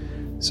right?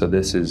 So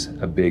this is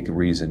a big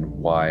reason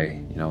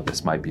why,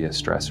 this might be a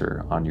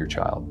stressor on your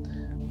child.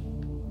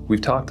 We've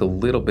talked a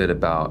little bit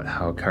about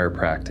how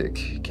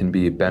chiropractic can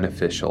be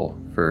beneficial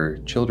for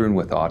children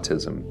with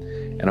autism,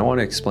 and I want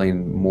to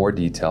explain more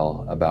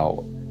detail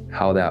about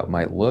how that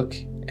might look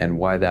and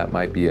why that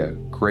might be a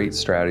great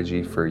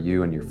strategy for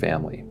you and your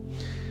family.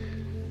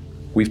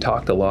 We've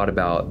talked a lot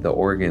about the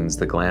organs,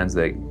 the glands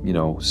that,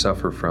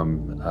 suffer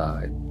from,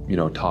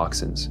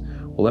 toxins.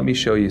 Well, let me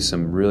show you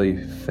some really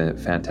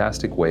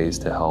fantastic ways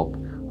to help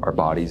our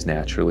bodies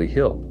naturally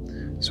heal.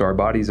 So our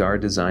bodies are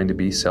designed to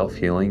be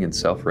self-healing and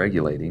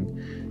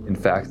self-regulating. In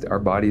fact, our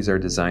bodies are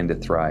designed to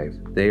thrive.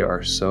 They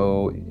are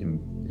so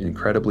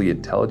incredibly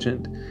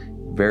intelligent,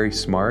 very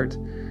smart,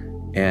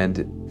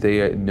 and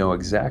they know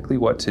exactly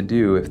what to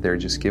do if they're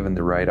just given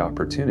the right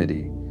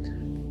opportunity.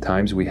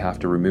 Times we have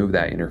to remove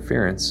that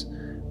interference,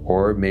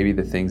 or maybe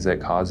the things that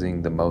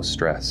causing the most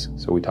stress.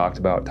 So we talked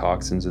about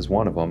toxins as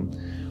one of them.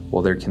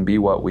 Well, there can be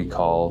what we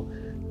call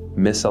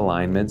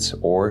misalignments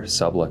or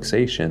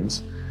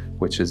subluxations,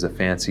 which is a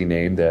fancy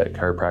name that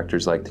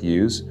chiropractors like to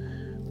use,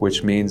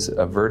 which means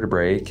a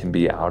vertebrae can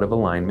be out of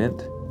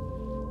alignment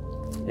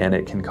and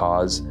it can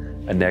cause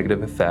a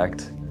negative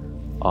effect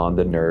on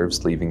the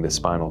nerves leaving the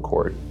spinal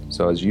cord.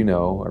 So as you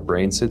know, our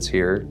brain sits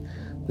here,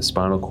 the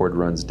spinal cord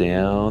runs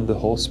down the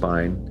whole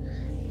spine,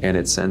 and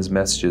it sends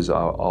messages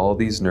out all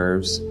these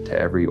nerves to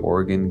every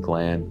organ,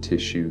 gland,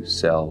 tissue,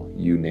 cell,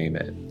 you name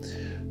it.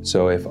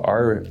 So if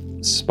our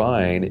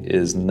spine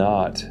is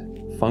not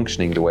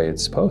functioning the way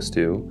it's supposed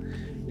to,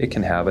 it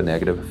can have a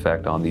negative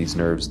effect on these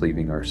nerves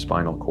leaving our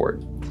spinal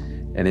cord.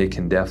 And it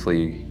can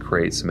definitely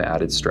create some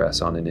added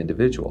stress on an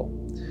individual.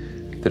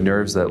 The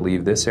nerves that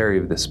leave this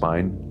area of the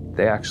spine,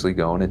 they actually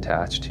go and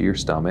attach to your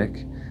stomach.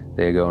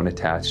 They go and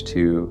attach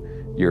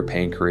to your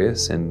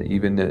pancreas and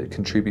even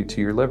contribute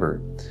to your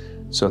liver.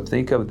 So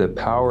think of the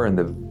power and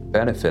the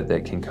benefit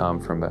that can come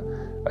from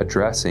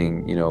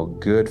addressing,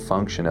 good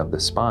function of the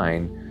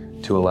spine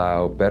to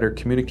allow better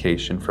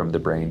communication from the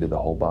brain to the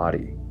whole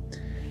body.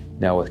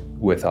 Now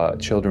with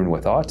children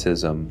with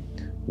autism,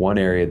 one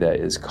area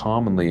that is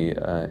commonly,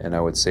 and I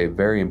would say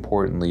very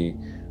importantly,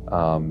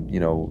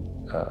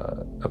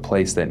 a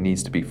place that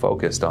needs to be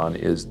focused on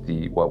is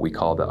what we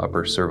call the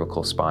upper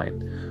cervical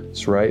spine.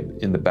 So right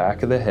in the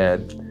back of the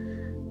head,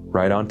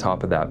 right on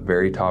top of that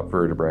very top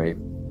vertebrae,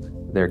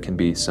 there can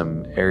be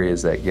some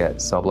areas that get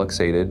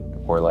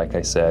subluxated, or like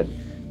I said,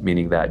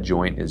 meaning that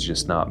joint is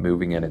just not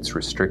moving and it's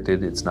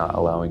restricted, it's not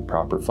allowing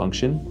proper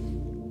function.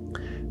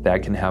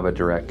 That can have a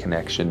direct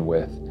connection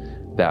with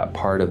that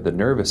part of the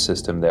nervous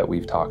system that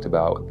we've talked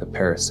about, the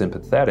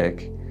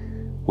parasympathetic,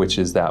 which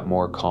is that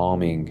more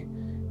calming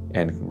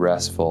and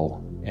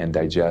restful and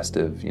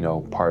digestive,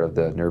 part of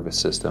the nervous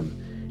system.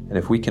 And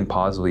if we can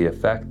positively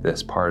affect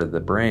this part of the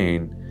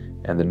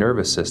brain and the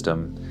nervous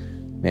system,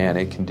 man,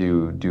 it can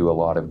do a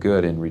lot of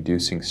good in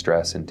reducing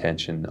stress and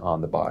tension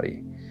on the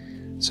body.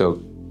 So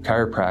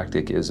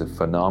chiropractic is a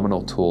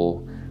phenomenal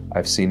tool.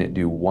 I've seen it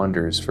do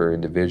wonders for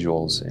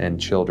individuals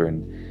and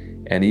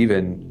children. And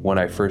even when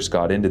I first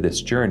got into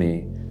this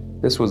journey,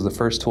 this was the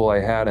first tool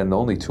I had and the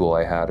only tool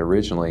I had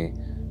originally.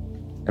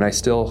 And I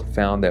still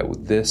found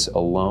that this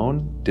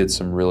alone did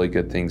some really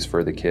good things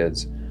for the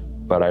kids.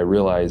 But I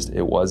realized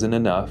it wasn't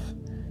enough.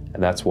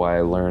 And that's why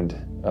I learned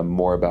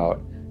more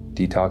about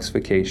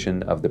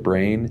detoxification of the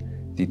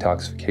brain,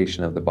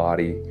 detoxification of the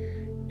body,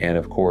 and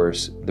of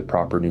course, the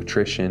proper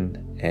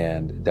nutrition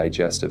and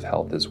digestive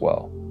health as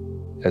well.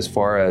 As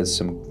far as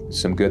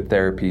some good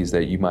therapies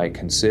that you might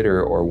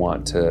consider or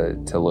want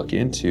to look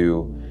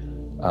into,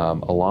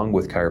 along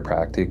with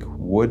chiropractic,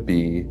 would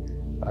be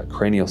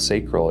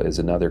craniosacral is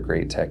another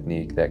great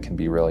technique that can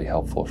be really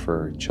helpful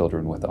for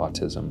children with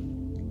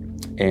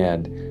autism.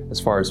 And as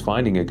far as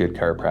finding a good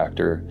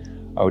chiropractor,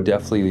 I would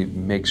definitely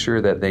make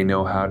sure that they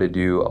know how to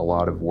do a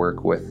lot of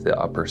work with the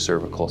upper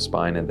cervical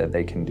spine and that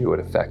they can do it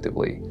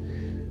effectively.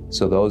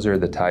 So those are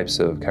the types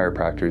of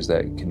chiropractors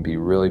that can be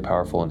really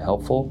powerful and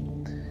helpful,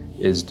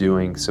 is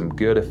doing some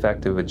good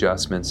effective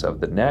adjustments of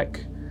the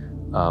neck,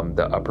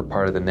 the upper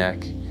part of the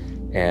neck,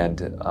 and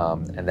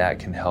that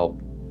can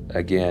help,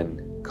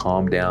 again,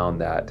 calm down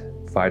that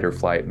fight or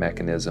flight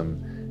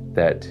mechanism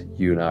that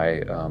you and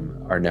I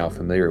are now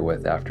familiar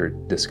with after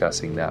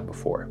discussing that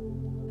before.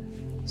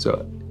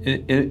 So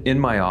In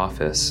my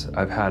office,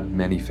 I've had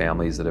many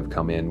families that have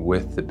come in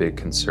with the big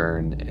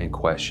concern and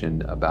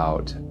question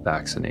about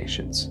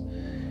vaccinations.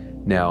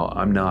 Now,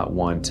 I'm not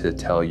one to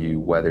tell you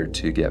whether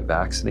to get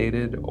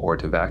vaccinated or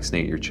to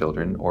vaccinate your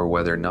children or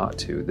whether not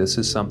to. This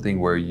is something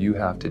where you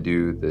have to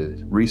do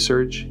the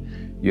research,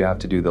 you have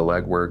to do the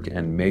legwork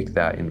and make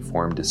that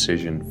informed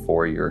decision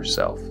for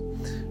yourself.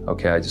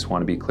 Okay, I just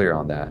want to be clear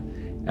on that.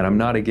 And I'm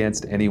not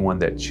against anyone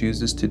that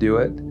chooses to do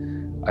it.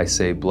 I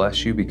say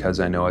bless you because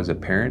I know as a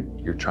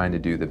parent, you're trying to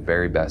do the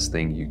very best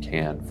thing you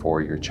can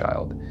for your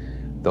child.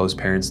 Those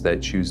parents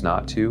that choose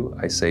not to,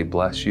 I say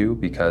bless you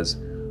because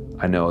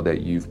I know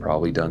that you've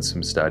probably done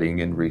some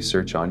studying and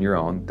research on your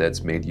own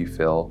that's made you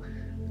feel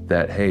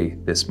that, hey,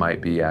 this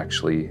might be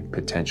actually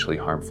potentially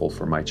harmful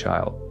for my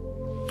child.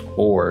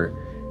 Or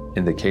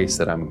in the case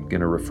that I'm going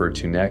to refer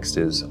to next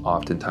is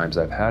oftentimes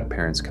I've had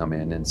parents come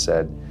in and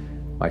said,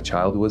 my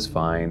child was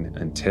fine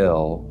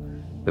until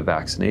the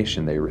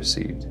vaccination they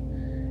received,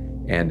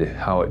 and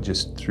how it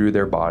just threw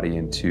their body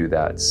into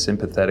that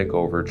sympathetic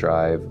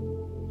overdrive,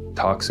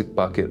 toxic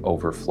bucket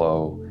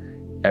overflow,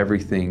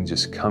 everything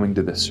just coming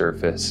to the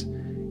surface,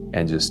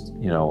 and just,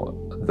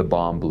 the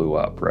bomb blew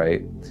up,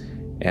 right?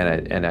 And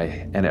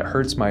it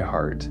hurts my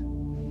heart.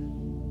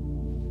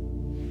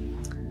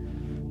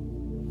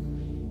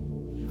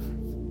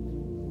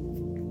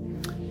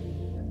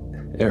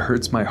 It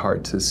hurts my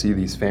heart to see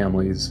these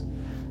families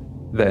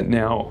that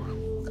now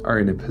are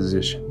in a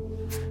position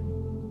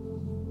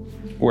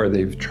where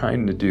they've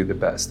tried to do the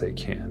best they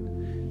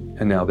can,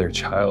 and now their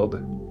child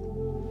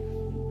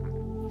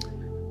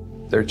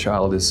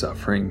is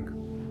suffering,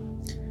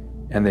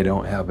 and they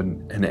don't have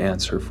an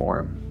answer for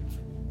him.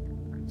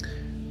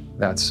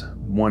 That's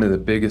one of the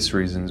biggest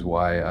reasons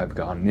why I've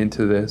gotten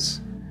into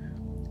this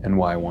and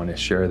why I want to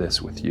share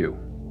this with you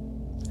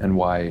and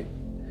why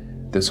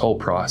this whole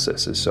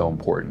process is so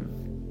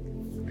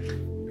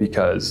important.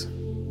 Because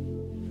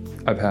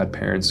I've had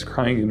parents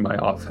crying in my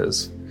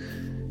office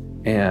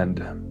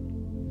and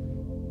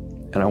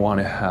I want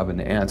to have an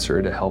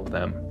answer to help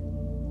them.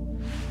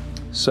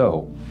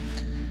 So,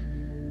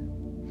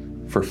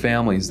 for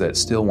families that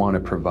still want to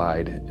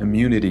provide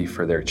immunity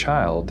for their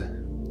child,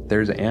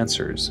 there's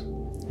answers.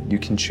 You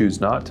can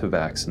choose not to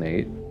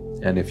vaccinate,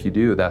 and if you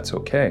do, that's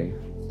okay.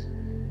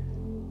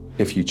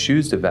 If you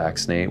choose to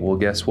vaccinate, well,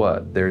 guess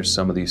what? There's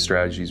some of these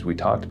strategies we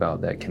talked about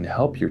that can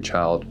help your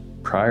child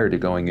prior to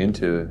going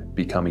into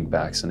becoming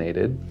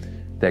vaccinated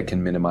that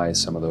can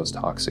minimize some of those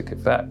toxic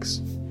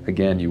effects.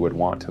 Again, you would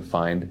want to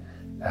find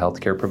a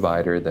healthcare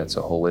provider that's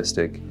a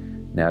holistic,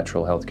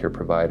 natural healthcare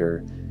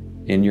provider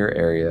in your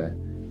area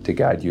to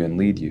guide you and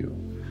lead you.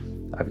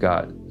 I've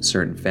got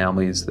certain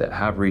families that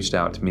have reached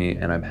out to me,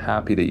 and I'm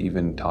happy to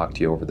even talk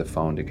to you over the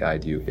phone to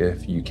guide you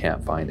if you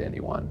can't find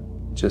anyone,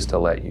 just to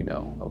let you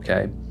know,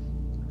 okay?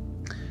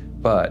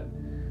 But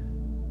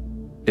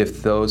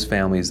if those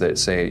families that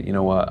say, you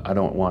know what, I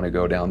don't want to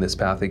go down this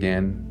path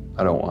again,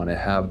 I don't want to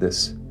have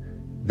this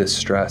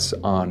stress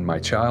on my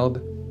child,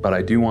 but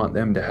I do want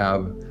them to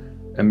have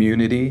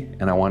immunity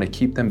and I want to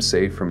keep them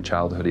safe from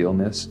childhood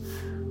illness,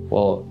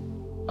 well,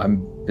 I've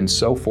been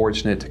so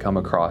fortunate to come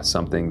across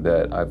something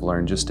that I've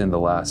learned just in the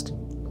last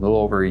little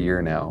over a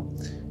year now,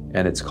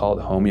 and it's called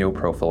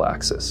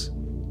homeoprophylaxis.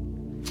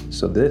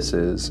 So this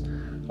is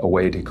a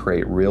way to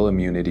create real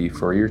immunity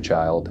for your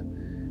child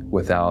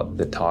without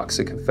the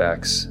toxic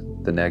effects,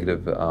 the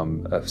negative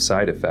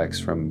side effects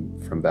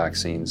from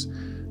vaccines.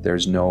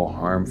 There's no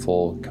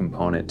harmful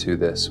component to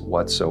this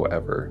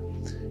whatsoever.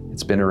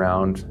 It's been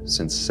around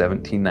since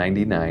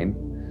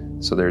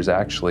 1799, so there's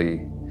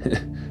actually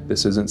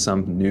this isn't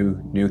some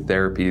new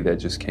therapy that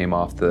just came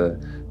off the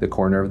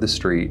corner of the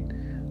street.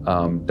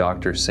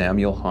 Dr.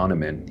 Samuel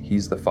Hahnemann,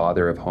 he's the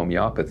father of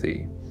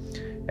homeopathy,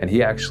 and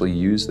he actually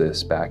used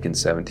this back in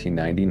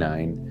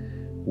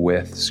 1799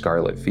 with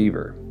scarlet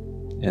fever.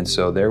 And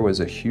so there was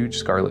a huge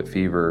scarlet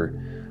fever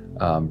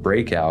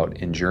breakout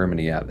in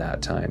Germany at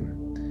that time.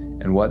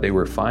 And what they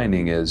were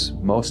finding is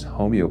most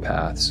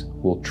homeopaths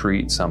will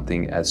treat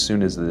something as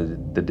soon as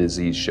the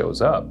disease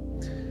shows up.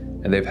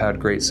 And they've had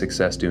great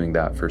success doing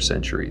that for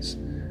centuries.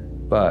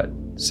 But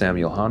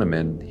Samuel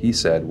Hahnemann, he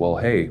said, well,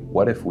 hey,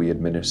 what if we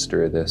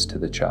administer this to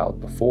the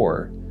child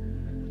before?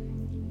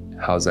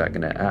 How's that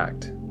going to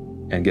act?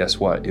 And guess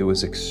what? It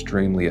was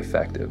extremely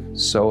effective,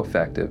 so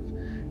effective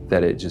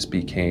that it just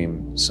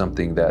became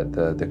something that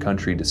the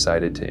country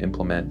decided to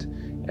implement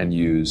and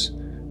use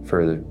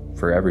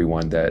for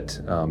everyone that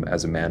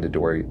as a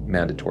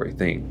mandatory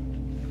thing.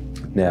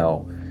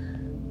 Now,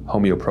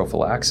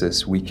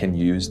 homeoprophylaxis, we can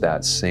use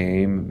that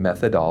same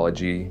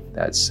methodology,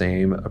 that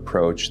same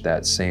approach,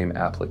 that same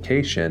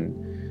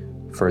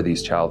application for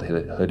these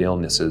childhood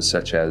illnesses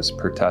such as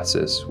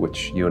pertussis,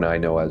 which you and I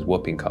know as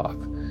whooping cough,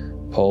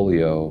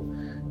 polio,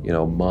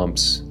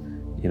 mumps,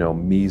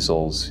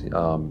 measles,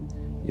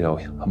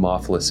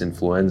 Haemophilus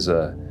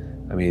influenza.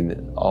 I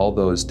mean, all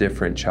those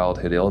different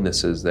childhood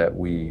illnesses that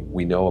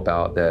we know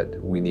about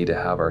that we need to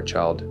have our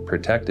child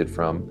protected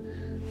from.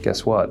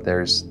 Guess what?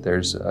 There's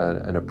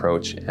an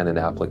approach and an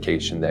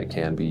application that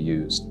can be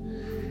used.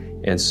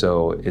 And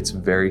so it's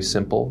very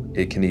simple.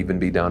 It can even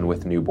be done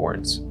with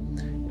newborns.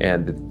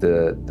 And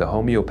the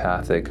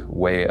homeopathic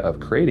way of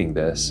creating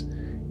this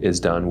is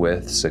done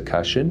with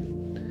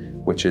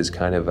succussion, which is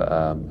kind of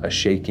a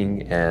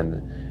shaking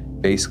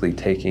and basically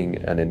taking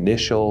an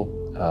initial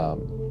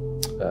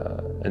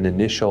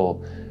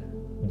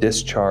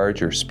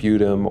discharge or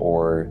sputum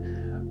or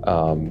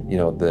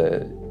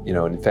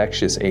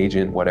infectious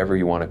agent, whatever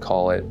you want to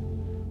call it.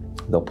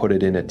 They'll put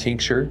it in a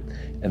tincture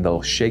and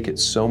they'll shake it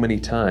so many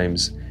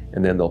times,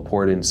 and then they'll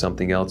pour it in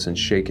something else and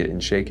shake it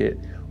and shake it.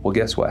 Well,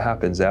 guess what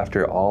happens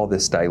after all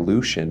this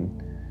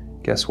dilution?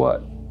 Guess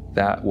what?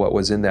 What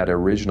was in that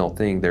original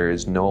thing, there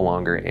is no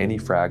longer any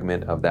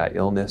fragment of that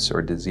illness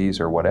or disease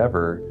or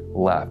whatever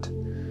left.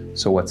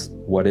 So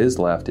what is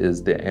left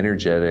is the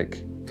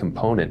energetic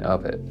component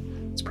of it.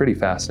 It's pretty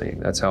fascinating.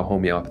 That's how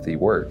homeopathy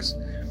works.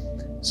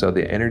 So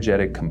the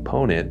energetic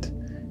component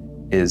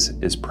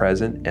is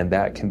present, and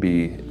that can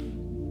be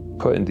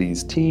put in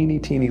these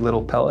teeny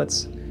little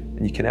pellets,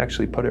 and you can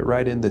actually put it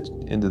right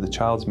into the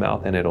child's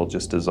mouth and it'll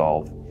just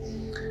dissolve.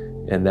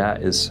 And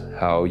that is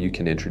how you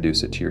can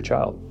introduce it to your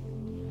child.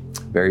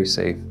 Very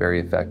safe, very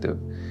effective.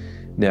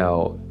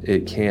 Now,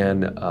 it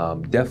can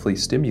definitely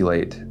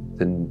stimulate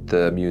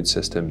the immune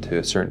system to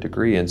a certain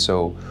degree. And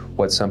so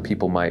what some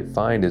people might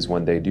find is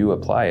when they do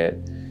apply it,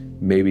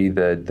 maybe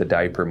the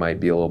diaper might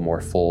be a little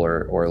more full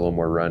or a little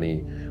more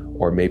runny,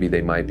 or maybe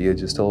they might be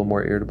just a little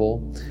more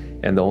irritable.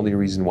 And the only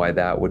reason why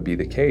that would be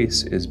the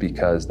case is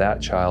because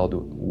that child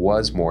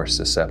was more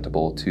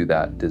susceptible to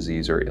that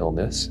disease or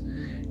illness.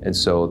 And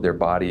so their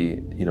body,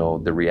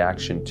 the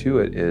reaction to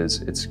it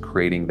is it's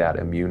creating that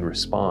immune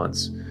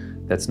response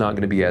that's not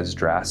going to be as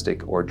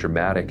drastic or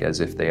dramatic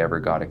as if they ever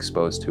got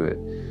exposed to it,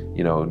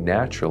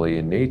 naturally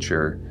in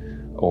nature,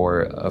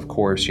 or of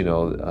course,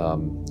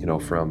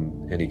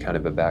 from any kind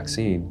of a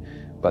vaccine,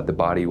 but the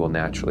body will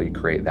naturally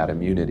create that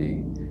immunity.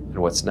 And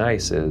what's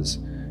nice is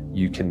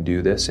you can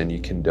do this and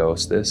you can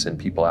dose this, and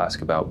people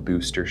ask about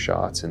booster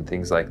shots and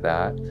things like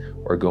that,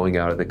 or going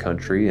out of the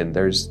country, and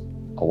there's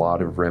a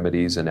lot of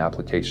remedies and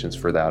applications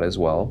for that as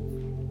well.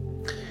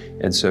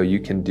 And so you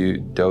can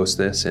dose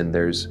this, and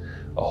there's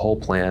a whole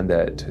plan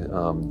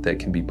that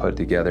can be put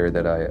together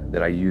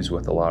that I use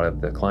with a lot of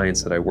the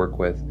clients that I work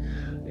with.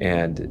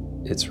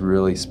 And it's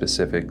really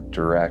specific,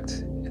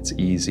 direct, it's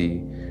easy.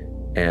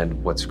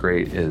 And what's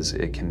great is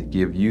it can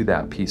give you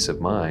that peace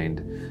of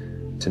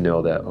mind to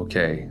know that,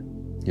 okay,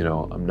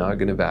 I'm not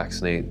going to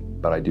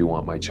vaccinate, but I do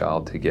want my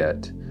child to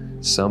get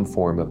some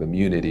form of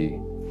immunity.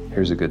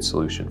 Here's a good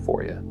solution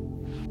for you.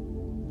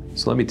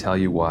 So let me tell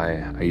you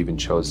why I even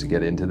chose to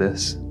get into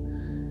this.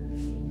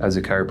 As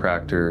a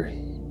chiropractor,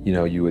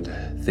 you would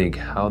think,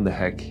 how in the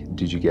heck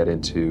did you get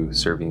into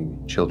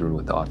serving children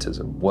with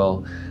autism?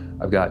 Well,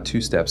 I've got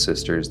two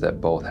stepsisters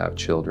that both have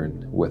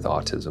children with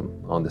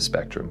autism on the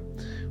spectrum.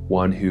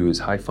 One who is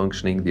high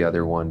functioning, the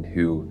other one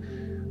who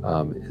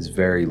is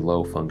very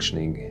low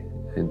functioning.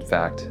 In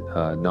fact,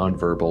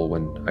 nonverbal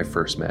when I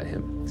first met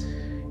him.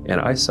 And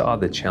I saw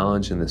the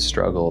challenge and the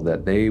struggle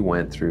that they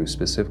went through,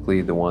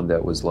 specifically the one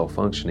that was low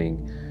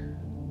functioning,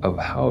 of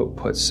how it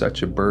put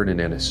such a burden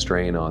and a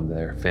strain on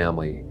their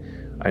family.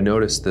 I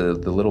noticed the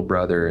little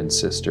brother and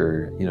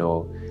sister,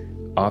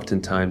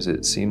 oftentimes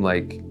it seemed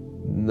like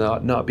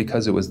not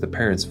because it was the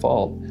parents'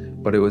 fault,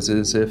 but it was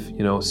as if,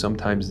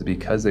 sometimes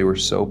because they were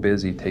so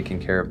busy taking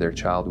care of their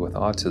child with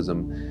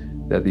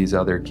autism, that these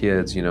other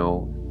kids,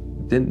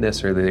 didn't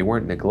necessarily, they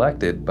weren't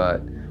neglected,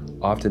 but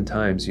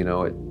oftentimes,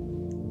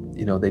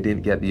 they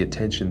didn't get the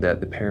attention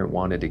that the parent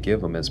wanted to give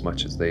them as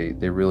much as they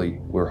really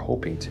were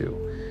hoping to.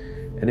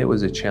 And it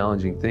was a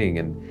challenging thing.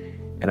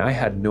 And I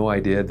had no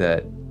idea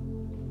that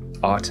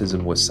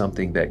autism was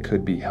something that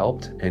could be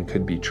helped and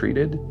could be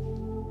treated.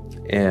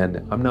 And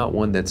I'm not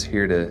one that's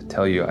here to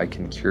tell you I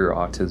can cure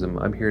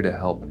autism. I'm here to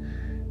help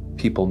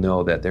people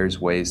know that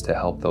there's ways to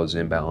help those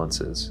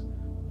imbalances,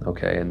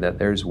 okay? And that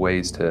there's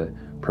ways to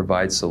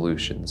provide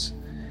solutions.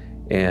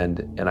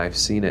 And I've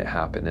seen it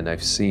happen, and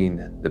I've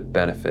seen the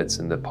benefits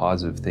and the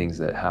positive things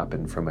that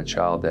happen from a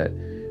child that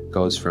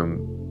goes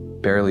from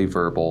barely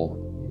verbal,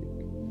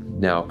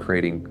 now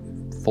creating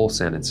full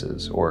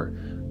sentences, or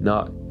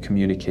not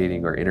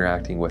communicating or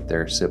interacting with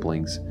their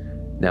siblings.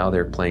 Now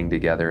they're playing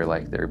together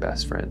like they're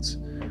best friends.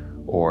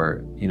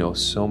 Or,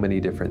 so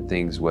many different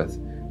things with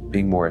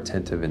being more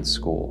attentive in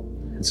school.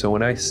 And so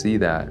when I see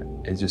that,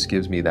 it just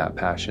gives me that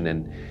passion,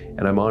 and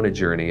I'm on a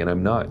journey, and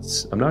I'm not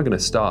going to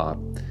stop.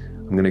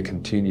 I'm going to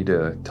continue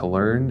to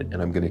learn,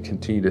 and I'm going to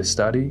continue to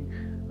study.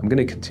 I'm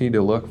going to continue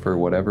to look for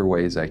whatever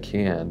ways I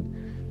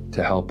can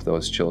to help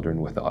those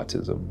children with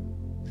autism.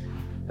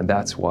 And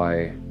that's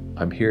why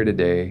I'm here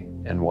today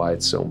and why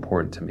it's so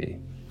important to me.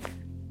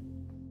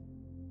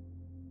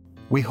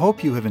 We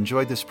hope you have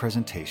enjoyed this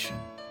presentation.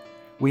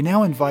 We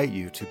now invite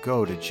you to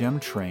go to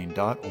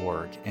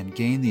gemtrain.org and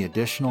gain the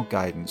additional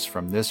guidance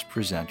from this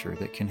presenter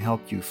that can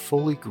help you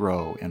fully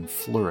grow and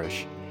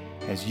flourish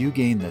as you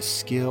gain the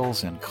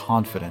skills and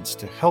confidence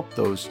to help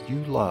those you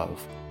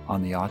love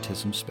on the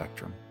autism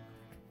spectrum.